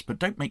hardships, but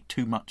don't make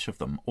too much of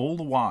them, all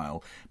the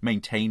while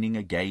maintaining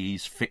a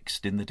gaze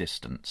fixed in the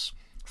distance.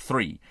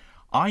 3.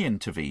 I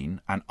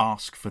intervene and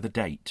ask for the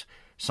date.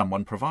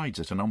 Someone provides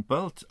it, and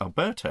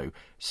Alberto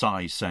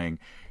sighs, saying,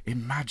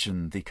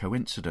 "Imagine the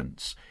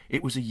coincidence.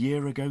 It was a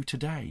year ago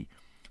today."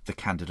 The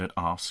candidate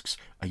asks,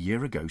 "A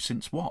year ago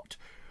since what?"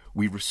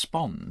 We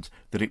respond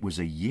that it was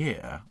a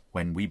year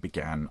when we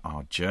began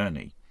our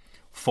journey.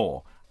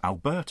 4.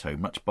 Alberto,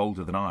 much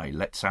bolder than I,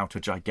 lets out a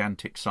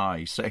gigantic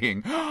sigh,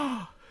 saying,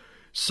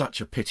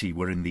 "Such a pity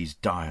we're in these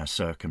dire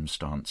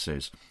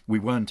circumstances. We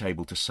weren't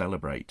able to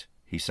celebrate."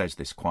 He says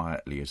this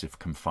quietly, as if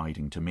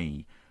confiding to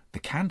me. The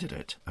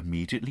candidate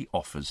immediately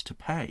offers to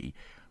pay.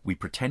 We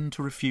pretend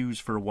to refuse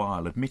for a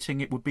while,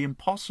 admitting it would be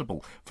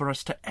impossible for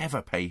us to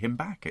ever pay him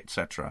back,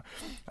 etc.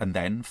 And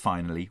then,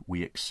 finally,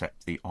 we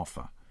accept the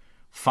offer.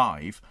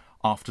 5.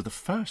 After the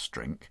first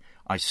drink,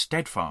 I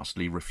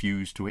steadfastly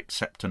refuse to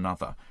accept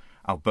another.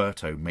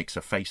 Alberto makes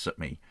a face at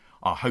me.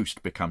 Our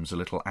host becomes a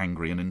little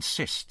angry and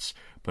insists,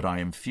 but I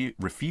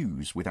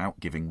refuse without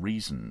giving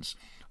reasons.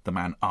 The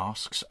man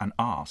asks and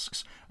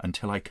asks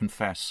until I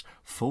confess,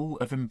 full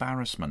of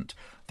embarrassment,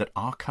 that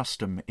our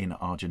custom in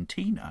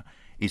Argentina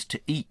is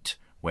to eat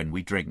when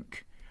we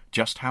drink.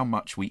 Just how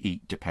much we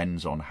eat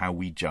depends on how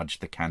we judge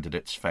the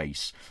candidate's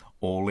face.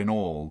 All in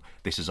all,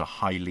 this is a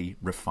highly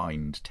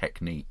refined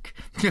technique.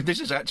 This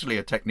is actually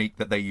a technique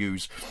that they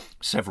use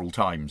several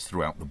times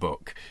throughout the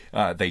book.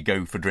 They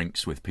go for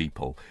drinks with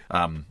people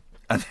and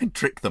then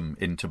trick them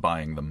into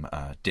buying them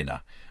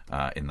dinner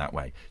in that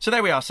way. So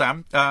there we are,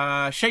 Sam.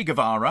 Che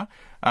Guevara,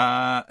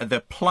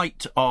 the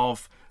plight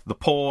of the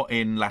poor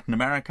in Latin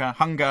America,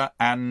 hunger,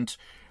 and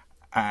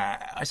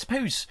I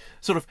suppose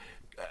sort of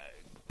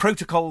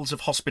protocols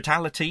of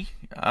hospitality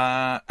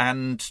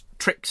and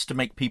tricks to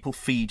make people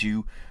feed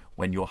you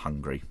when you're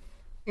hungry.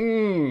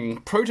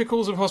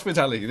 Protocols of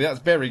hospitality. That's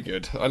very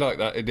good. I like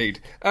that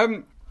indeed.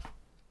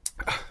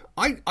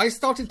 I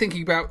started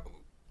thinking about,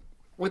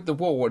 with the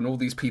war and all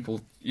these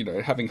people, you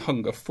know, having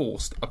hunger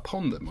forced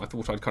upon them, I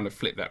thought I'd kind of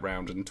flip that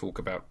round and talk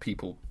about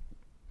people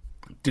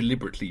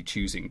deliberately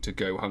choosing to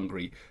go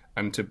hungry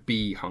and to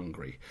be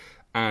hungry.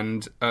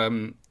 And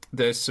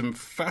there's some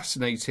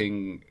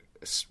fascinating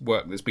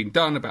work that's been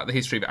done about the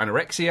history of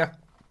anorexia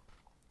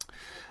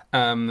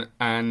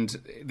and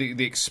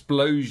the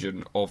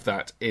explosion of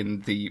that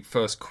in the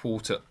first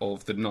quarter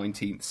of the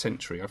 19th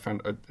century. I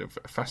found a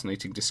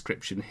fascinating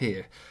description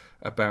here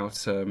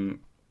about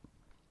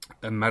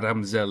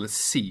Mademoiselle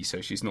C,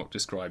 so she's not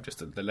described, just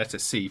the letter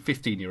C,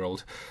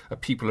 15-year-old,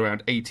 people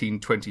around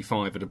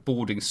 1825 at a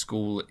boarding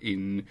school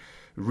in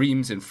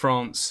Reims in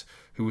France,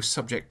 who was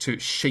subject to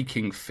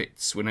shaking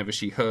fits whenever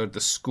she heard the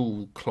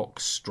school clock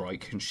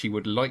strike, and she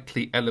would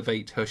lightly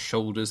elevate her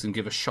shoulders and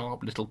give a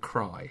sharp little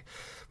cry,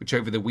 which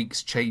over the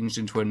weeks changed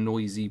into a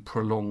noisy,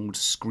 prolonged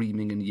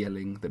screaming and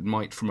yelling that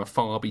might from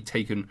afar be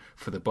taken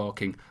for the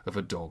barking of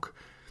a dog.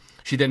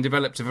 She then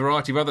developed a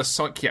variety of other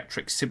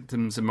psychiatric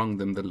symptoms, among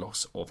them the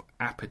loss of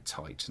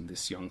appetite, and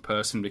this young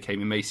person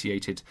became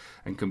emaciated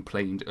and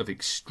complained of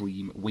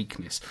extreme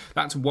weakness.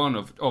 That's one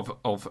of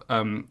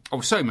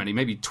so many,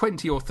 maybe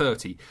 20 or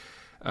 30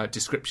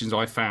 descriptions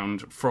I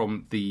found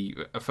from the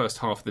first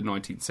half of the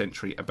 19th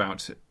century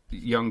about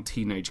young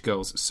teenage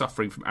girls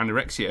suffering from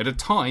anorexia at a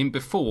time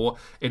before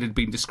it had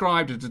been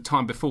described, at a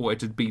time before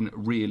it had been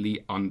really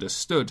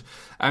understood.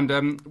 And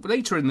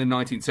later in the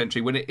 19th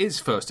century, when it is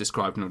first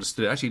described and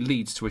understood, it actually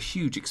leads to a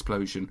huge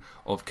explosion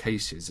of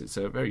cases. It's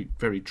a very,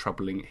 very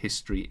troubling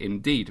history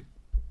indeed.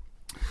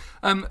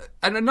 And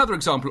another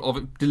example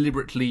of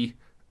deliberately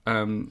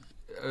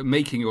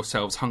making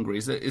yourselves hungry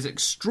is an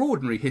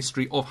extraordinary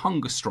history of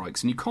hunger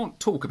strikes, and you can't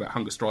talk about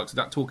hunger strikes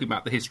without talking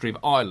about the history of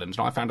Ireland.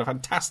 And I found a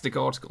fantastic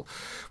article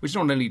which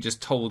not only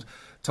just told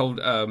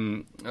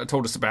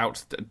us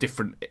about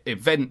different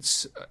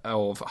events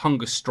of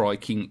hunger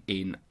striking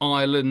in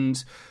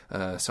Ireland,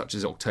 such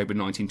as October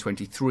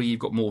 1923. You've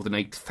got more than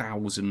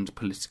 8,000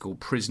 political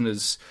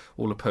prisoners,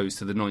 all opposed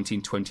to the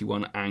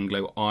 1921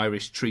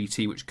 Anglo-Irish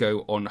Treaty, which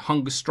go on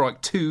hunger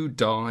strike to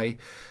die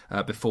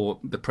before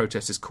the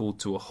protesters called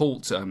to a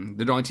halt. The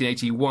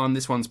 1981,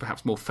 this one's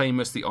perhaps more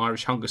famous, the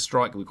Irish hunger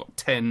strike. We've got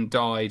 10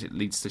 died. It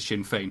leads to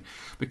Sinn Féin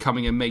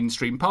becoming a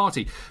mainstream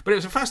party. But it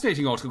was a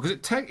fascinating article because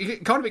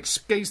it kind of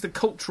explains the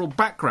cultural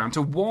background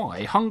to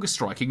why hunger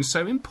striking is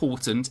so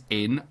important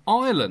in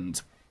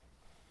Ireland.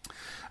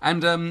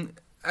 And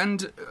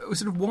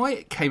sort of why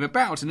it came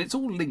about, and it's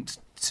all linked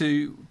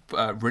to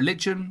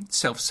religion,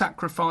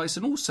 self-sacrifice,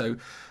 and also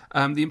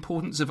the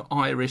importance of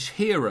Irish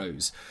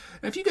heroes.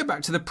 Now, if you go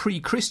back to the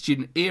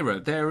pre-Christian era,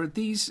 there are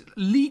these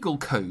legal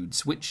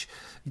codes which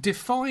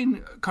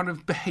define kind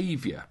of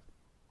behaviour,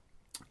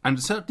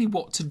 and certainly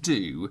what to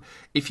do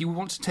if you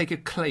want to take a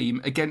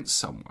claim against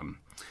someone.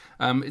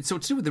 It's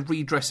sort of to do with the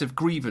redress of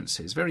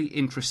grievances. Very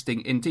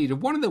interesting indeed.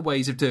 And one of the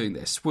ways of doing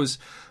this was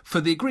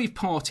for the aggrieved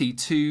party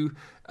to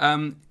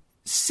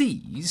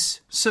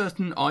seize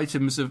certain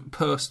items of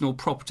personal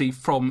property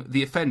from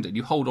the offender.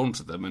 You hold on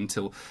to them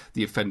until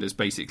the offender's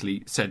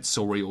basically said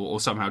sorry or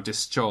somehow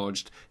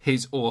discharged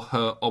his or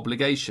her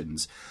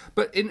obligations.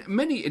 But in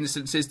many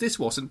instances, this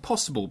wasn't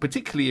possible,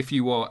 particularly if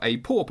you are a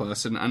poor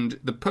person and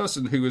the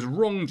person who has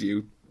wronged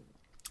you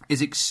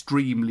is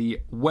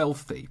extremely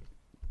wealthy.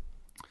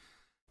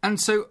 And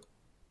so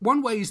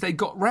one ways they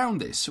got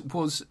round this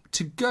was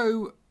to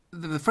go,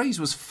 the phrase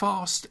was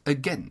fast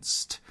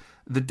against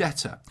the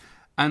debtor.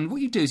 And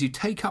what you do is you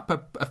take up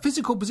a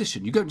physical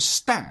position. You go and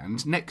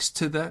stand next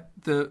to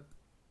the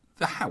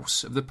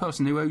house of the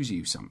person who owes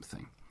you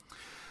something.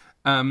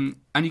 And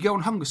you go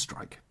on hunger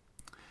strike.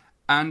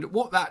 And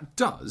what that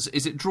does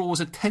is it draws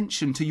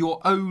attention to your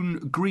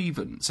own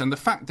grievance and the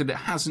fact that it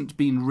hasn't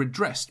been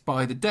redressed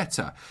by the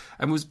debtor,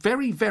 and was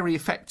very, very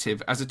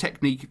effective as a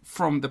technique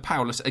from the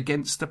powerless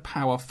against the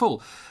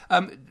powerful.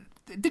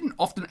 It didn't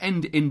often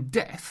end in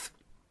death.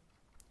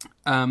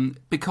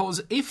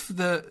 Because if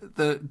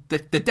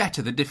the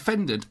debtor, the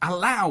defendant,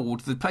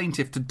 allowed the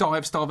plaintiff to die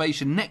of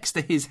starvation next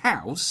to his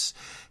house,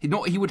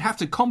 he would have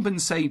to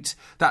compensate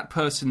that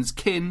person's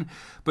kin,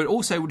 but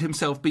also would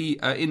himself be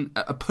in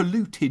a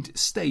polluted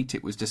state,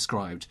 it was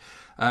described,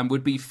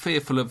 would be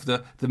fearful of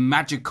the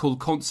magical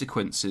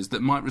consequences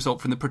that might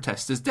result from the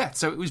protester's death.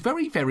 So it was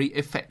very, very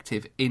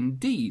effective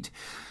indeed.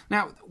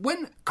 Now,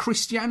 when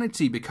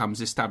Christianity becomes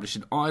established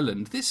in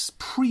Ireland, this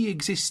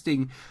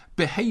pre-existing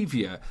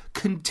behaviour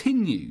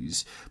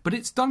continues, but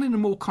it's done in a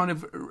more kind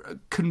of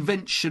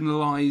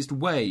conventionalised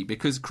way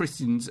because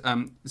Christians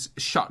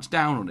shut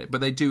down on it,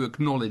 but they do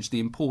acknowledge the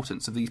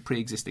importance of these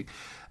pre-existing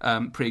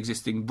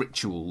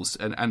rituals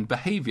and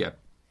behaviour.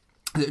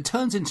 It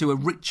turns into a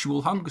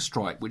ritual hunger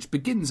strike, which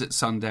begins at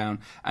sundown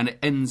and it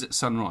ends at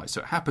sunrise. So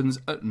it happens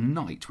at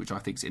night, which I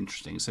think is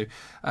interesting. So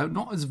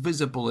not as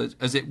visible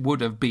as it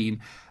would have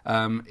been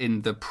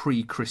in the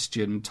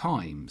pre-Christian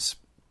times.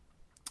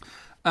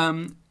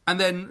 And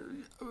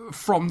then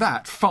from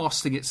that,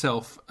 fasting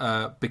itself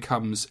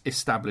becomes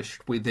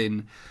established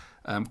within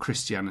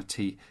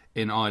Christianity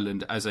in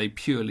Ireland as a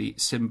purely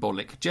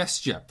symbolic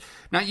gesture.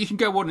 Now, you can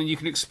go on and you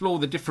can explore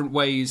the different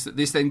ways that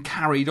this then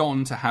carried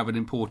on to have an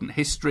important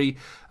history,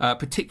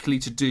 particularly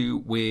to do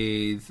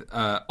with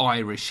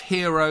Irish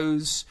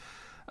heroes,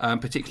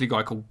 particularly a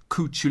guy called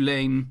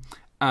Cuchulainn,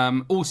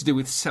 all to do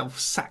with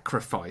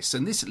self-sacrifice.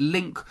 And this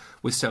link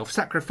with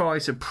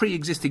self-sacrifice, a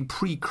pre-existing,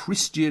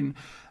 pre-Christian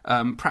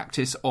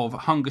practice of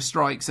hunger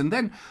strikes. And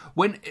then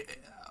when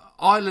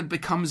Ireland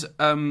becomes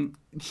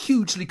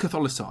hugely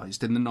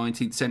Catholicised in the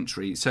 19th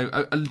century, so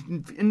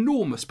an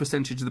enormous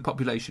percentage of the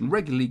population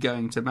regularly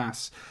going to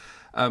Mass,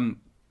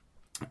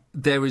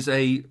 there is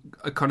a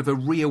kind of a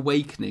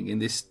reawakening in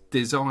this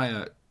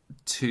desire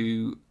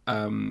to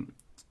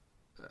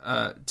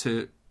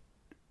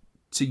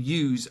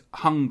use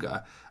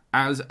hunger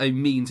as a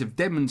means of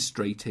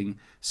demonstrating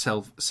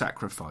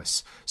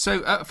self-sacrifice.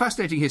 So,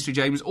 fascinating history,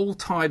 James, all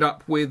tied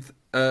up with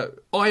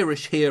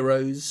Irish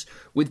heroes,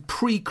 with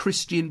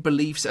pre-Christian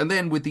beliefs, and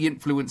then with the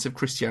influence of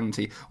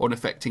Christianity on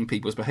affecting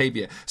people's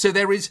behaviour. So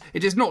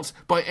it is not,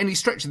 by any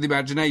stretch of the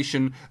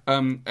imagination,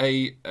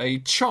 a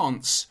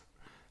chance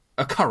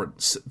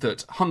occurrence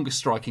that hunger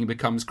striking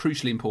becomes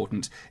crucially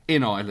important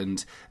in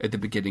Ireland at the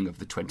beginning of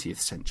the 20th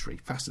century.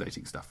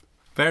 Fascinating stuff.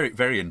 Very,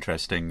 very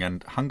interesting.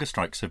 And hunger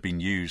strikes have been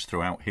used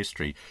throughout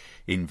history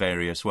in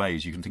various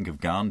ways. You can think of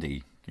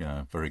Gandhi,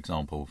 for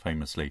example,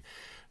 famously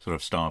sort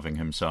of starving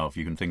himself.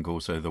 You can think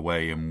also the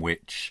way in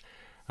which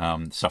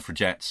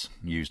suffragettes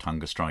used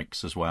hunger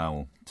strikes as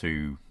well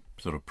to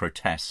sort of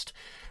protest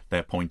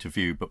their point of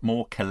view. But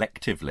more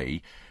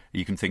collectively,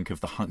 you can think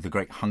of the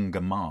great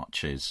hunger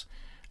marches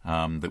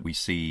that we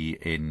see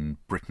in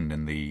Britain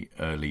in the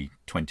early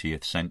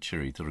 20th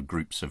century, sort of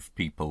groups of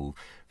people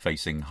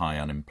facing high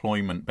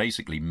unemployment,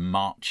 basically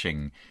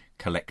marching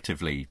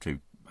collectively to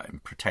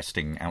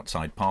protesting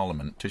outside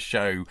Parliament to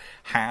show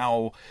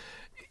how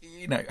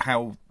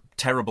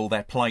terrible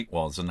their plight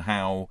was and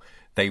how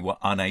they were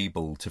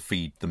unable to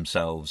feed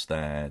themselves,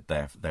 their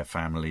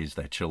families,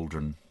 their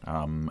children,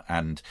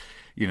 and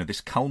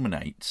this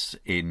culminates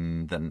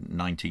in the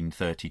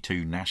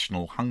 1932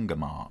 National Hunger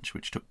March,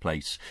 which took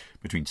place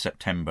between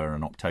September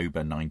and October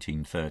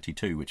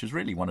 1932, which was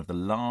really one of the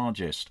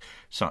largest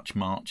such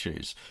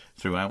marches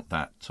throughout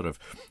that sort of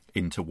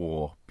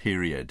interwar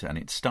period. And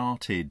it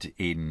started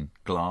in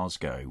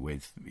Glasgow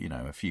with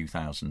a few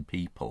thousand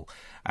people,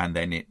 and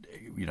then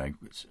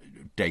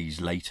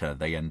days later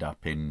they end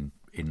up in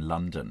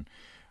London,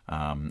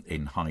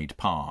 in Hyde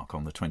Park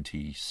on the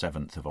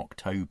 27th of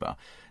October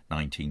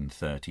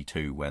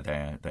 1932, where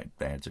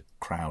there's a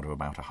crowd of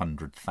about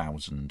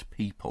 100,000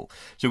 people.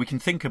 So we can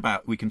think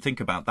about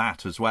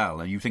that as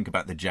well. And you think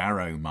about the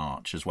Jarrow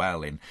March as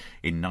well in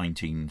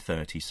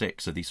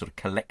 1936. So these sort of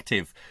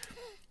collective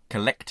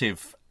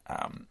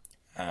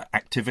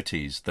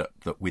activities that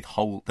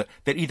withhold,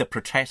 that either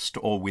protest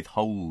or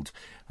withhold,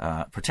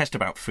 protest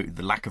about food,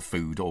 the lack of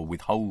food, or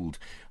withhold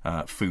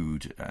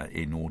food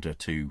in order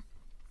to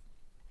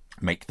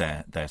make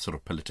their sort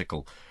of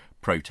political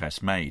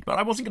protests made. But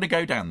I wasn't going to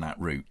go down that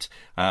route.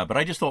 But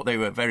I just thought they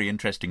were very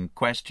interesting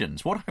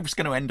questions. What I was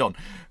going to end on,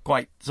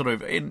 quite sort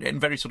of in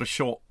very sort of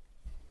short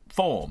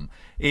form,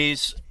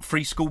 is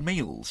free school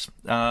meals.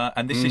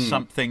 And this is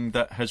something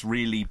that has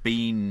really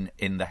been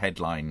in the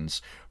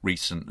headlines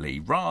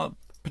recently,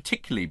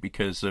 particularly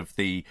because of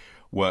the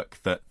work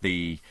that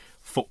the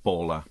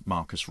footballer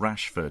Marcus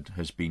Rashford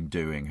has been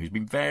doing, who's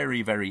been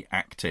very, very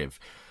active.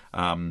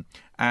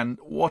 And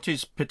what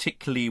is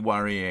particularly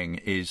worrying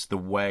is the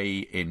way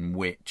in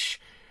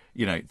which,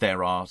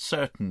 there are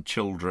certain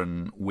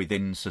children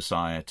within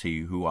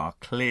society who are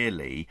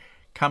clearly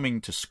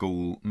coming to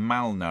school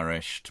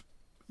malnourished,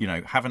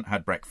 haven't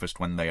had breakfast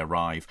when they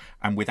arrive,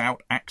 and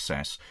without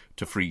access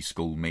to free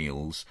school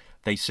meals,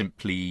 they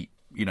simply,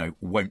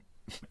 won't.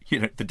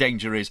 The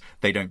danger is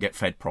they don't get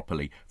fed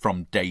properly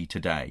from day to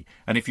day.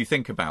 And if you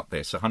think about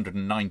this,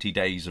 190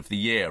 days of the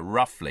year,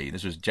 roughly,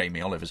 this was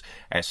Jamie Oliver's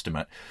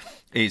estimate,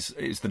 is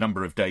the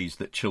number of days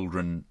that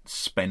children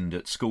spend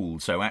at school.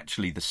 So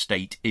actually the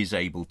state is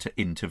able to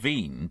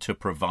intervene to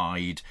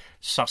provide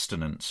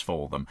sustenance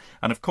for them.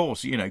 And of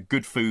course,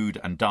 good food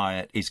and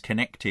diet is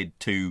connected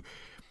to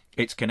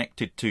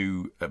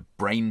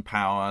brain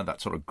power, that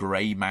sort of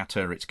grey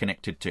matter. It's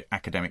connected to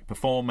academic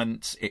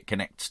performance. It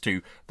connects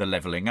to the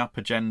levelling up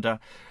agenda.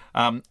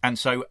 And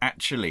so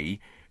actually,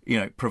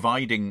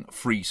 providing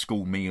free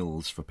school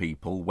meals for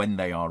people when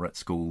they are at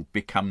school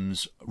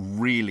becomes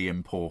really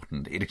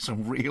important. It is a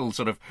real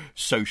sort of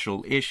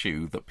social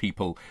issue that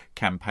people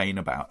campaign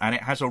about. And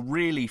it has a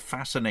really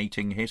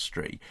fascinating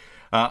history.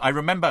 I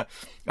remember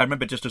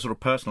just a sort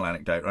of personal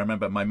anecdote. I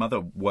remember my mother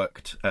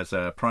worked as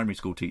a primary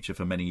school teacher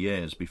for many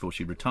years before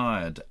she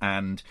retired.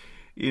 And,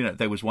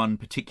 there was one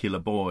particular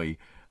boy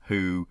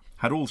who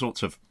had all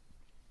sorts of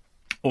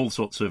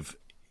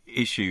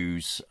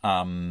issues.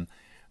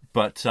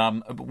 But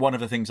one of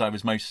the things I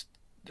was most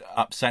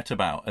upset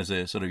about as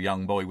a sort of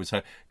young boy was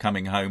her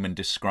coming home and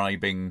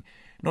describing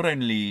not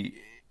only,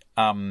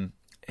 the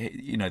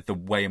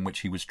way in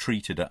which he was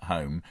treated at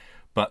home,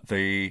 but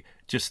the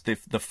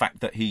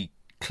fact that he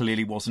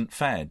clearly wasn't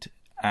fed.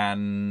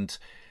 And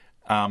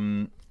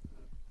I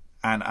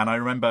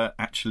remember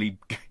actually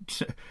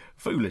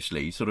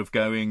foolishly sort of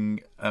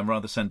going,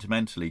 rather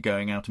sentimentally,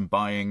 going out and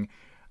buying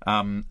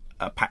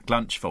a packed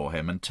lunch for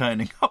him and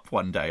turning up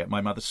one day at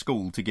my mother's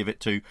school to give it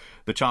to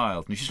the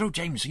child. And she said, "Oh,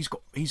 James,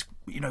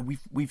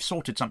 we've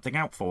sorted something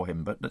out for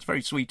him, but that's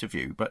very sweet of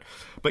you." But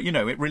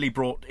it really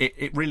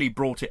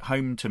brought it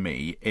home to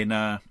me in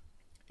a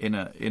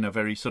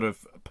very sort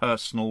of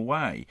personal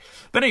way.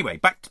 But anyway,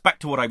 back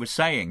to what I was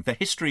saying. The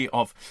history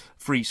of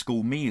free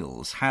school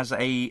meals has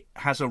a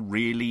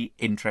really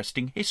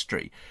interesting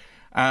history,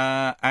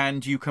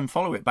 and you can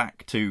follow it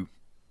back to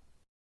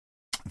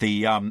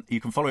the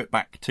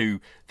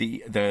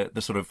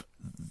sort of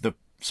the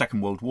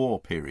Second World War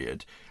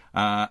period,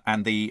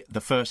 and the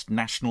first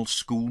national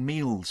school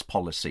meals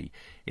policy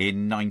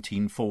in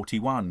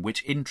 1941,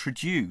 which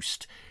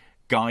introduced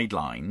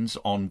guidelines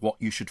on what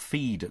you should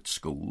feed at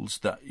schools,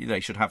 that they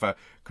should have a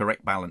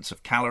correct balance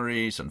of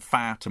calories and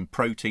fat and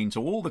protein,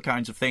 so all the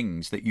kinds of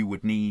things that you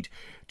would need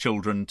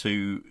children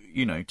to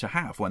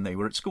have when they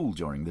were at school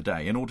during the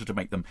day in order to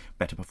make them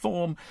better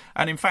perform.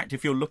 And in fact,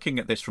 if you're looking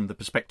at this from the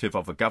perspective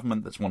of a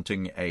government that's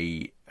wanting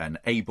an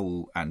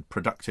able and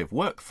productive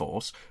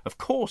workforce, of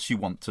course you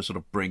want to sort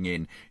of bring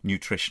in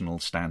nutritional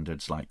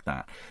standards like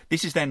that.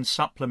 This is then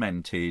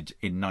supplemented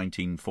in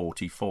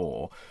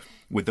 1944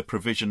 with the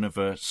provision of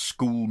a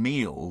school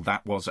meal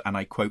that was, and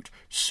I quote,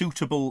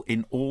 "suitable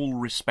in all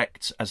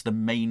respects as the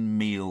main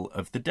meal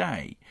of the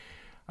day."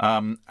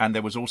 And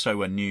there was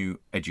also a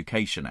new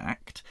Education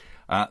Act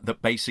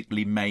that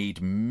basically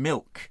made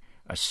milk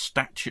a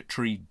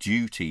statutory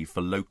duty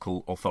for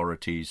local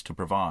authorities to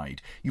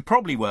provide. You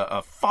probably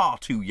were far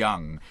too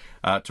young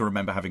to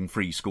remember having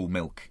free school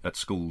milk at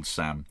schools,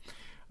 Sam.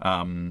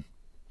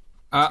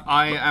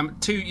 I am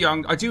too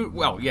young. I do.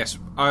 Well, yes.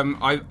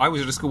 I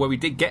was at a school where we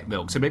did get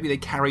milk, so maybe they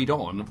carried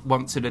on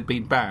once it had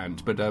been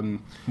banned. But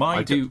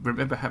I do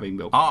remember having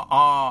milk.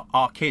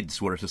 Our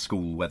kids were at a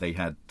school where they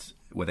had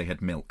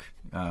milk.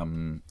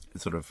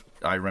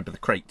 I remember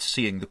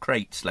seeing the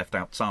crates left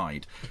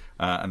outside,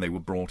 and they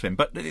were brought in.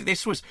 But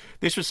this was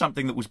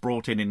something that was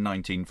brought in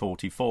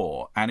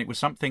 1944, and it was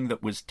something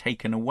that was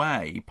taken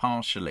away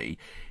partially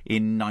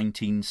in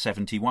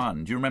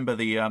 1971. Do you remember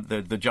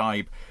the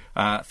jibe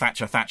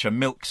Thatcher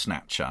milk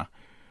snatcher?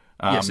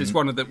 Yes, it's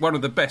one of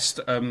the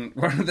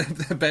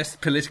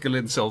best political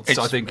insults,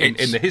 I think,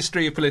 in the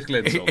history of political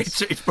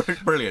insults. It's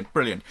brilliant.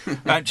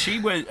 And she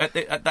was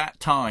at that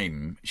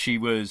time. She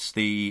was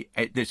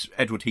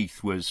Edward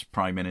Heath was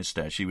Prime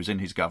Minister. She was in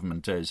his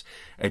government as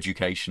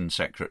Education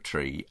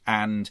Secretary,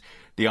 and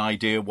the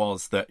idea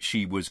was that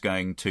she was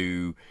going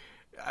to.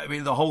 I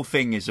mean, the whole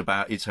thing is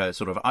it's her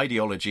sort of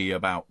ideology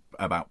about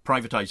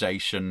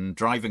privatisation,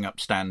 driving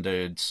up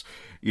standards,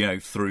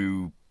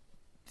 through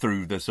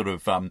through the sort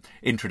of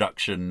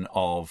introduction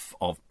of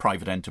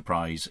private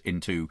enterprise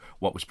into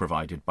what was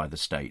provided by the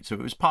state. So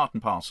it was part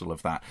and parcel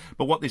of that.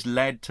 But what this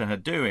led to her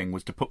doing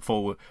was to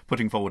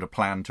putting forward a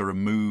plan to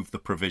remove the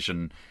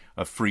provision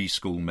of free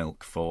school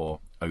milk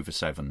for over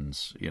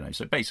sevens,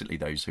 so basically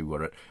those who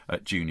were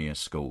at junior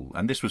school.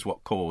 And this was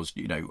what caused,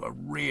 a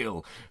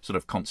real sort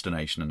of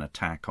consternation and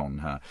attack on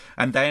her.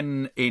 And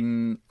then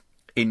in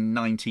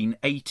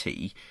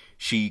 1980,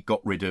 she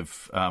got rid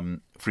of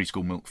free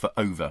school milk for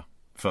everyone,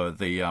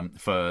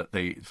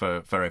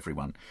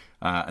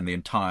 and the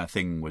entire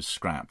thing was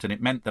scrapped. And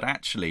it meant that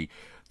actually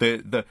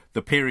the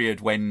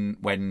period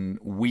when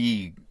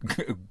we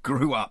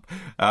grew up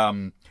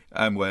and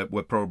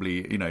were probably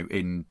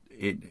in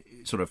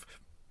sort of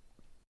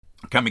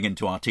coming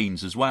into our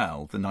teens as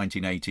well, the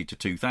 1980 to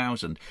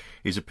 2000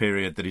 is a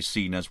period that is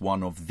seen as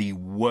one of the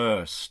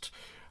worst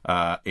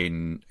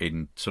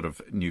in sort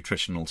of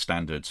nutritional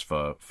standards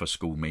for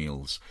school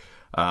meals.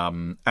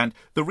 And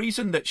the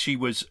reason that she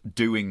was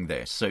doing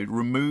this, so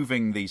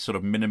removing these sort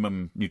of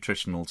minimum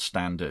nutritional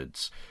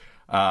standards,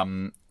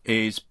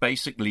 is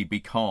basically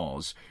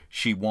because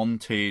she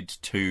wanted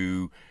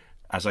to,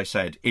 as I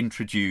said,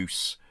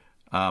 introduce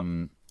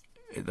the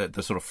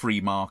sort of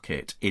free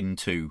market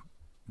into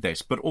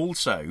this, but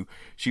also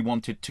she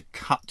wanted to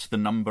cut the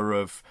number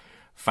of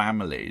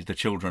families, the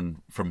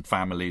children from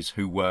families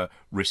who were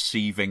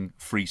receiving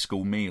free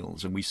school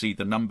meals, and we see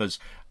the numbers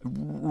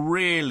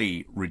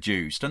really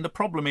reduced. And the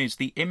problem is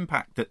the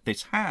impact that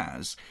this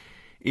has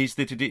is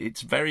that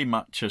it's very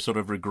much a sort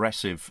of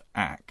regressive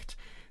act.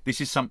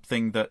 This is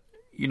something that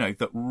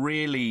that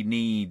really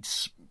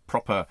needs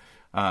proper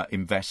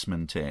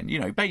investment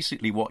in.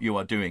 Basically what you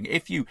are doing,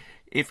 if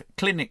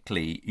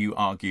clinically you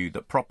argue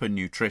that proper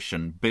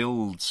nutrition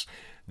builds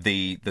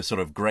the sort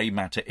of grey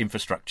matter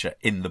infrastructure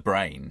in the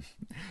brain,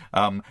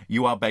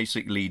 you are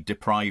basically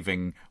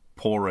depriving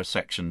poorer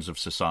sections of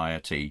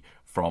society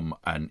from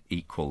an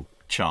equal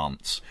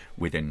chance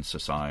within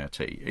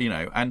society,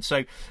 and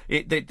so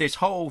this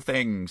whole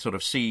thing sort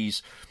of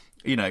sees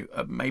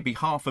maybe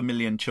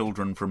 500,000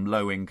 children from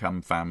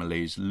low-income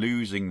families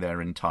losing their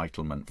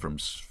entitlement from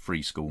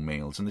free school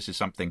meals. And this is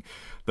something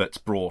that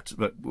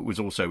was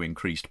also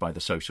increased by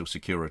the Social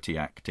Security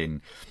Act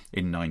in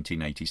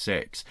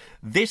 1986.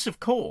 This, of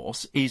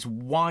course, is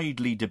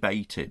widely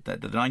debated. The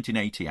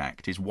 1980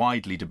 Act is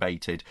widely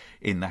debated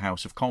in the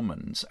House of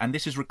Commons. And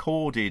this is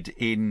recorded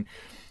in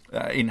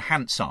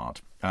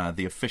Hansard,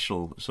 the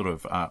official sort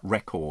of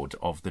record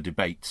of the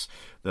debates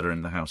that are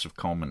in the House of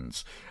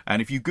Commons. And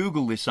if you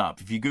Google this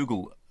up, if you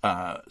Google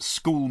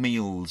school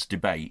meals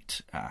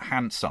debate,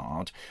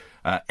 Hansard,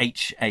 HANSARD,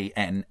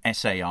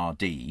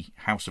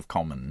 House of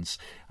Commons,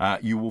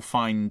 you will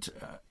find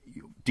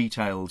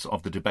details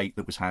of the debate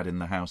that was had in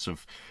the House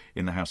of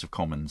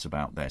Commons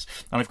about this.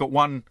 And I've got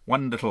one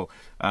little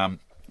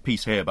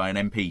piece here by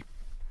an MP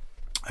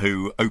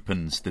who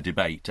opens the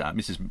debate,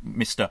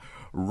 Mr.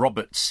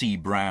 Robert C.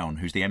 Brown,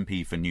 who's the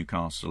MP for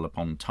Newcastle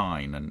upon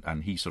Tyne,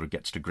 and he sort of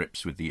gets to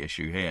grips with the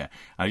issue here.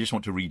 I just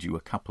want to read you a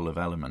couple of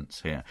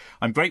elements here.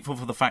 I'm grateful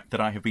for the fact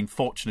that I have been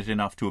fortunate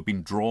enough to have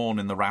been drawn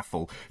in the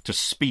raffle to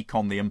speak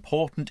on the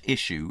important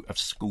issue of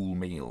school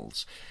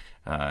meals.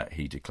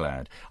 He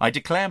declared. I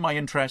declare my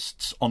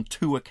interests on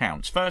two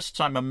accounts.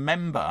 First, I'm a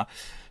member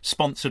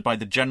sponsored by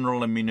the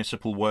General and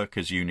Municipal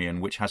Workers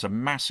Union, which has a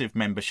massive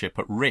membership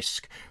at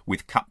risk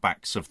with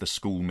cutbacks of the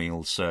school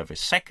meals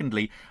service.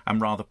 Secondly, and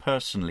rather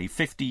personally,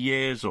 50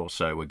 years or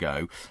so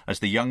ago, as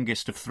the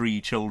youngest of 3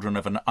 children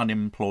of an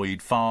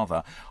unemployed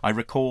father, I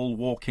recall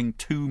walking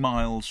 2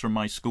 miles from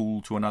my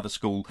school to another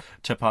school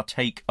to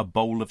partake a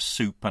bowl of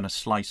soup and a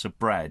slice of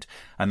bread,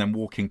 and then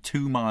walking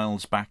 2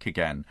 miles back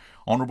again.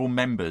 Honourable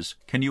members,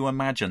 can you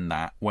imagine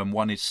that when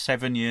one is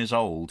 7 years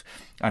old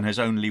and has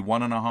only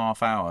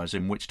 1.5 hours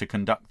in which to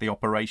conduct the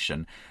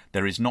operation,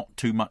 there is not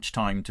too much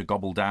time to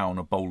gobble down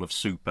a bowl of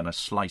soup and a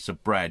slice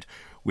of bread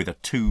with a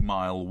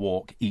 2-mile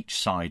walk each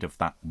side of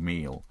that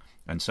meal.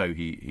 And so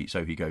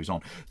he goes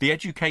on. The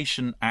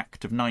Education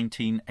Act of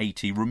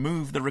 1980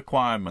 removed the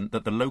requirement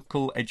that the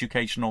local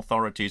education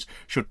authorities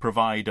should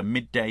provide a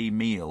midday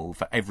meal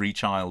for every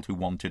child who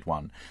wanted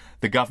one.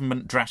 The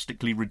government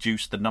drastically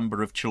reduced the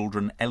number of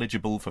children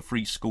eligible for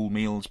free school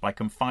meals by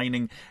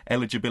confining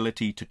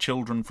eligibility to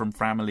children from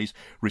families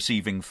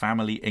receiving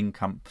family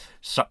income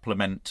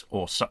supplement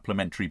or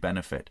supplementary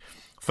benefit.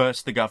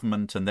 First, the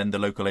government and then the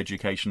local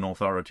education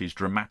authorities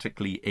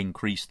dramatically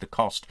increased the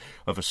cost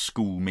of a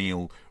school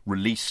meal,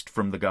 released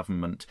from the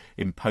government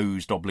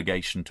imposed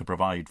obligation to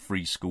provide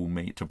school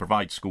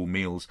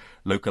meals.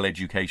 Local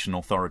education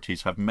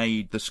authorities have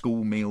made the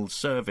school meals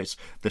service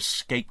the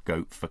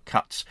scapegoat for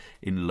cuts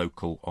in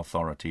local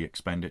authority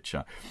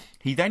expenditure.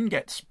 He then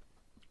gets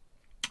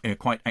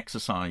quite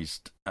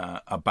exercised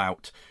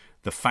about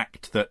the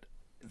fact that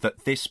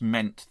this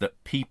meant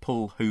that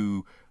people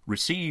who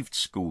received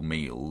school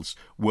meals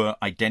were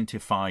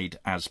identified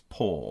as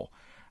poor,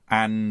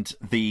 and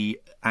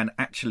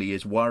actually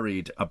is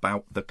worried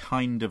about the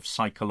kind of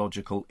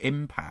psychological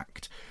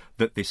impact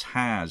that this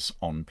has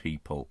on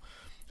people.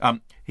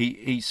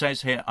 He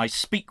says here, I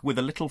speak with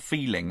a little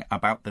feeling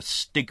about the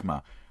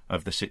stigma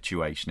of the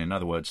situation. In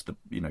other words,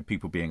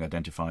 people being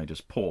identified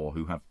as poor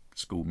who have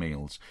school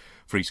meals,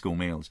 free school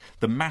meals.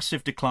 The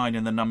massive decline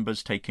in the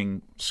numbers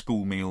taking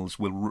school meals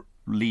will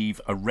leave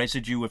a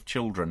residue of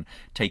children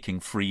taking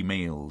free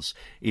meals.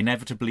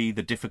 Inevitably,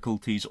 the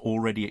difficulties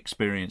already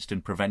experienced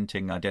in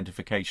preventing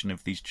identification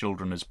of these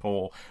children as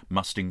poor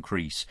must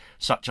increase.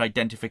 Such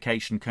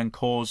identification can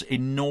cause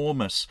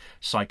enormous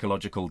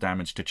psychological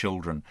damage to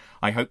children.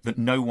 I hope that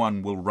no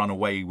one will run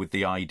away with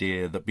the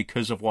idea that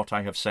because of what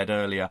I have said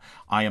earlier,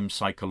 I am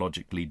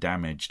psychologically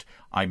damaged.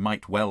 I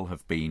might well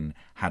have been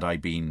had I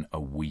been a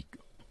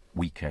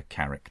weaker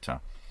character.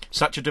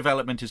 Such a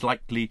development is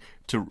likely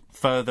to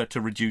further to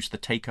reduce the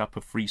take-up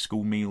of free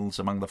school meals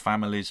among the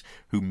families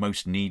who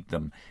most need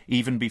them.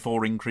 Even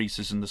before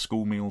increases in the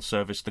school meal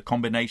service, the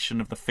combination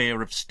of the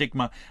fear of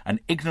stigma and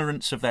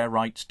ignorance of their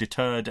rights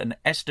deterred an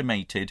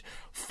estimated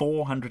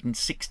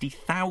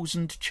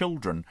 460,000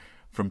 children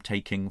from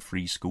taking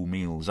free school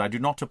meals. I do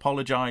not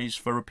apologise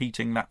for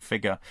repeating that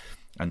figure.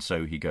 And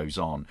so he goes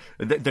on.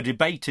 The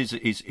debate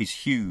is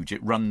huge.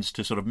 It runs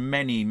to sort of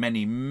many,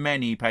 many,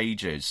 many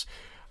pages.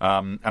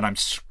 And I'm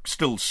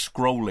still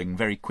scrolling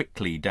very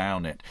quickly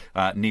down it.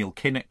 Neil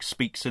Kinnock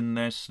speaks in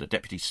this, the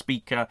Deputy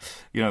Speaker,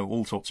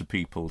 all sorts of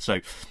people. So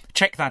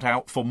check that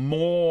out for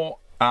more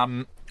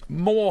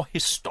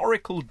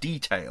historical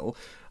detail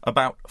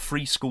about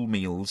free school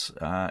meals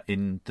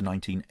in the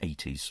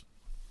 1980s.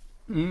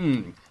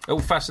 All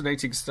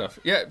fascinating stuff.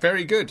 Yeah,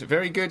 very good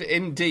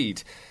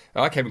indeed.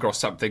 I came across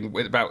something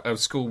about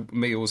school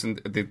meals in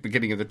the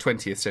beginning of the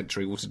 20th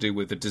century, all to do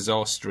with the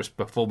disastrous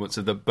performance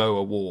of the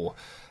Boer War,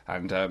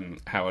 and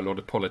how a lot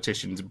of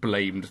politicians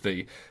blamed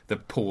the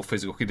poor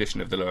physical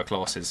condition of the lower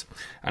classes,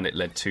 and it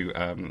led to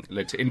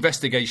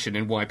investigation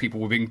in why people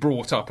were being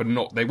brought up and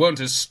they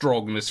weren't as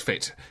strong and as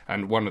fit,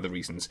 and one of the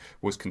reasons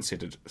was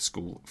considered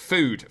school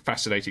food.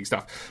 Fascinating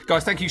stuff.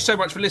 Guys, thank you so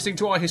much for listening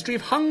to our history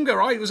of hunger.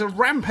 It was a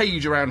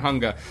rampage around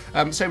hunger.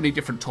 So many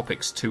different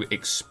topics to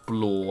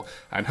explore,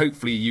 and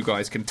hopefully you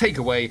guys can take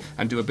away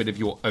and do a bit of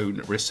your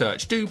own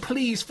research. Do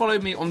please follow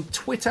me on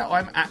Twitter.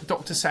 I'm at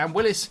Dr. Sam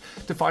Willis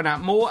to find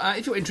out more.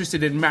 If you're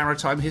interested in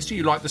maritime history,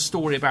 you like the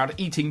story about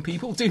eating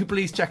people, do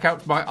please check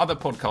out my other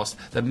podcast,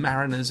 the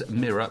Mariner's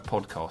Mirror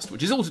podcast,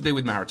 which is all to do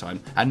with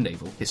maritime and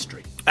naval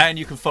history. And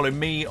you can follow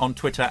me on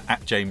Twitter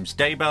at James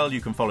Daybell.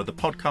 You can follow the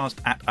podcast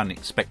at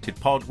Unexpected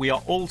Pod. We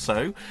are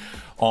also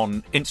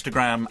on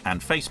Instagram and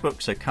Facebook,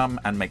 so come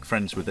and make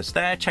friends with us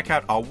there. Check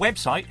out our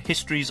website,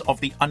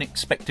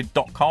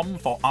 historiesoftheunexpected.com,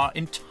 for our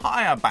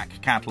entire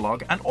back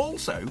catalogue, and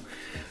also,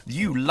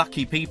 you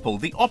lucky people,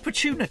 the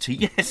opportunity,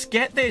 yes,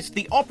 get this,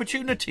 the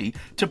opportunity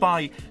to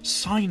buy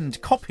signed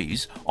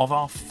copies of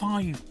our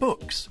 5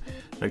 books.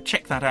 So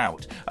check that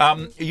out.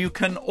 You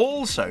can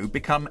also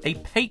become a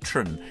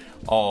patron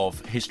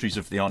of Histories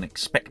of the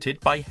Unexpected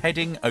by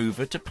heading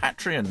over to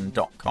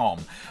patreon.com.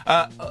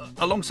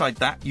 Alongside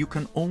that, you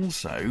can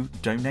also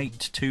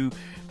donate to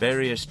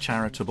various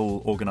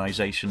charitable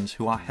organisations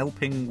who are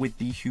helping with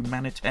the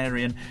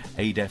humanitarian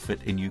aid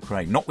effort in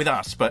Ukraine. Not with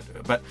us, but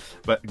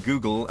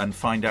Google and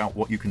find out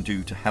what you can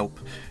do to help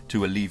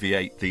to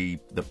alleviate the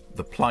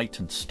plight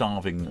and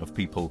starving of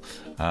people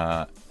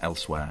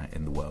elsewhere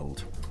in the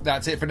world.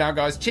 That's it for now,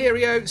 guys.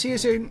 Cheerio. See you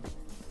soon.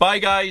 Bye,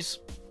 guys.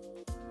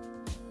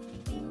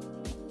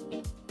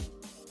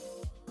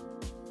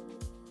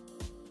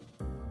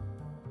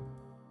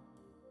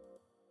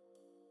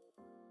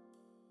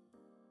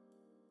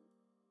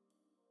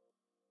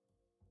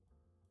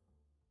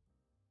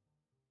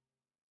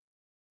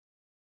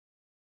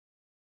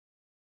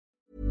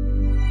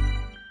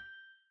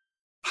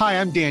 Hi,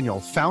 I'm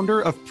Daniel,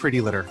 founder of Pretty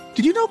Litter.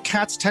 Did you know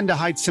cats tend to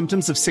hide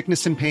symptoms of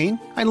sickness and pain?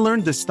 I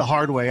learned this the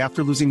hard way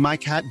after losing my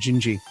cat,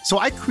 Gingy. So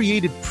I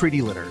created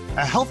Pretty Litter,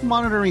 a health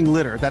monitoring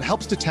litter that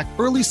helps detect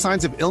early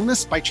signs of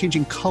illness by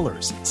changing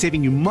colors,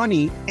 saving you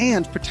money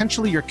and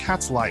potentially your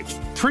cat's life.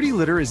 Pretty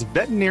Litter is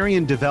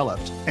veterinarian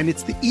developed, and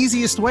it's the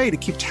easiest way to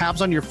keep tabs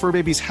on your fur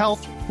baby's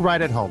health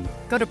right at home.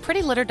 Go to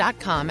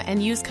prettylitter.com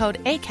and use code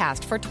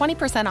ACAST for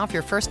 20% off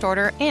your first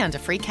order and a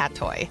free cat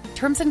toy.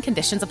 Terms and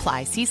conditions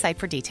apply. See site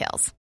for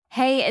details.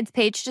 Hey, it's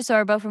Paige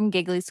DeSorbo from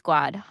Giggly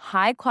Squad.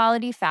 High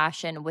quality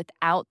fashion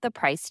without the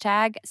price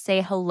tag.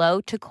 Say hello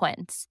to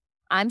Quince.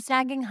 I'm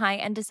snagging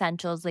high-end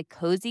essentials like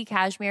cozy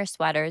cashmere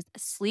sweaters,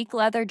 sleek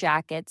leather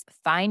jackets,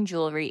 fine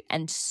jewelry,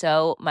 and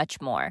so much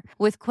more.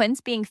 With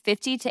Quince being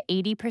 50 to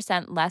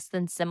 80% less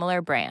than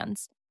similar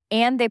brands.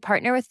 And they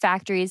partner with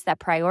factories that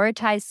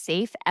prioritize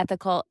safe,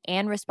 ethical,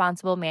 and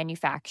responsible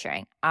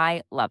manufacturing.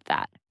 I love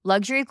that.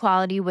 Luxury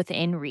quality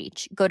within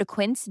reach. Go to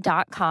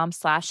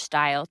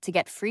quince.com/style to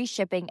get free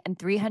shipping and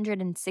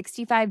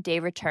 365-day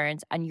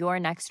returns on your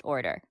next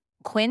order.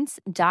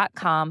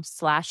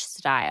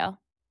 Quince.com/style.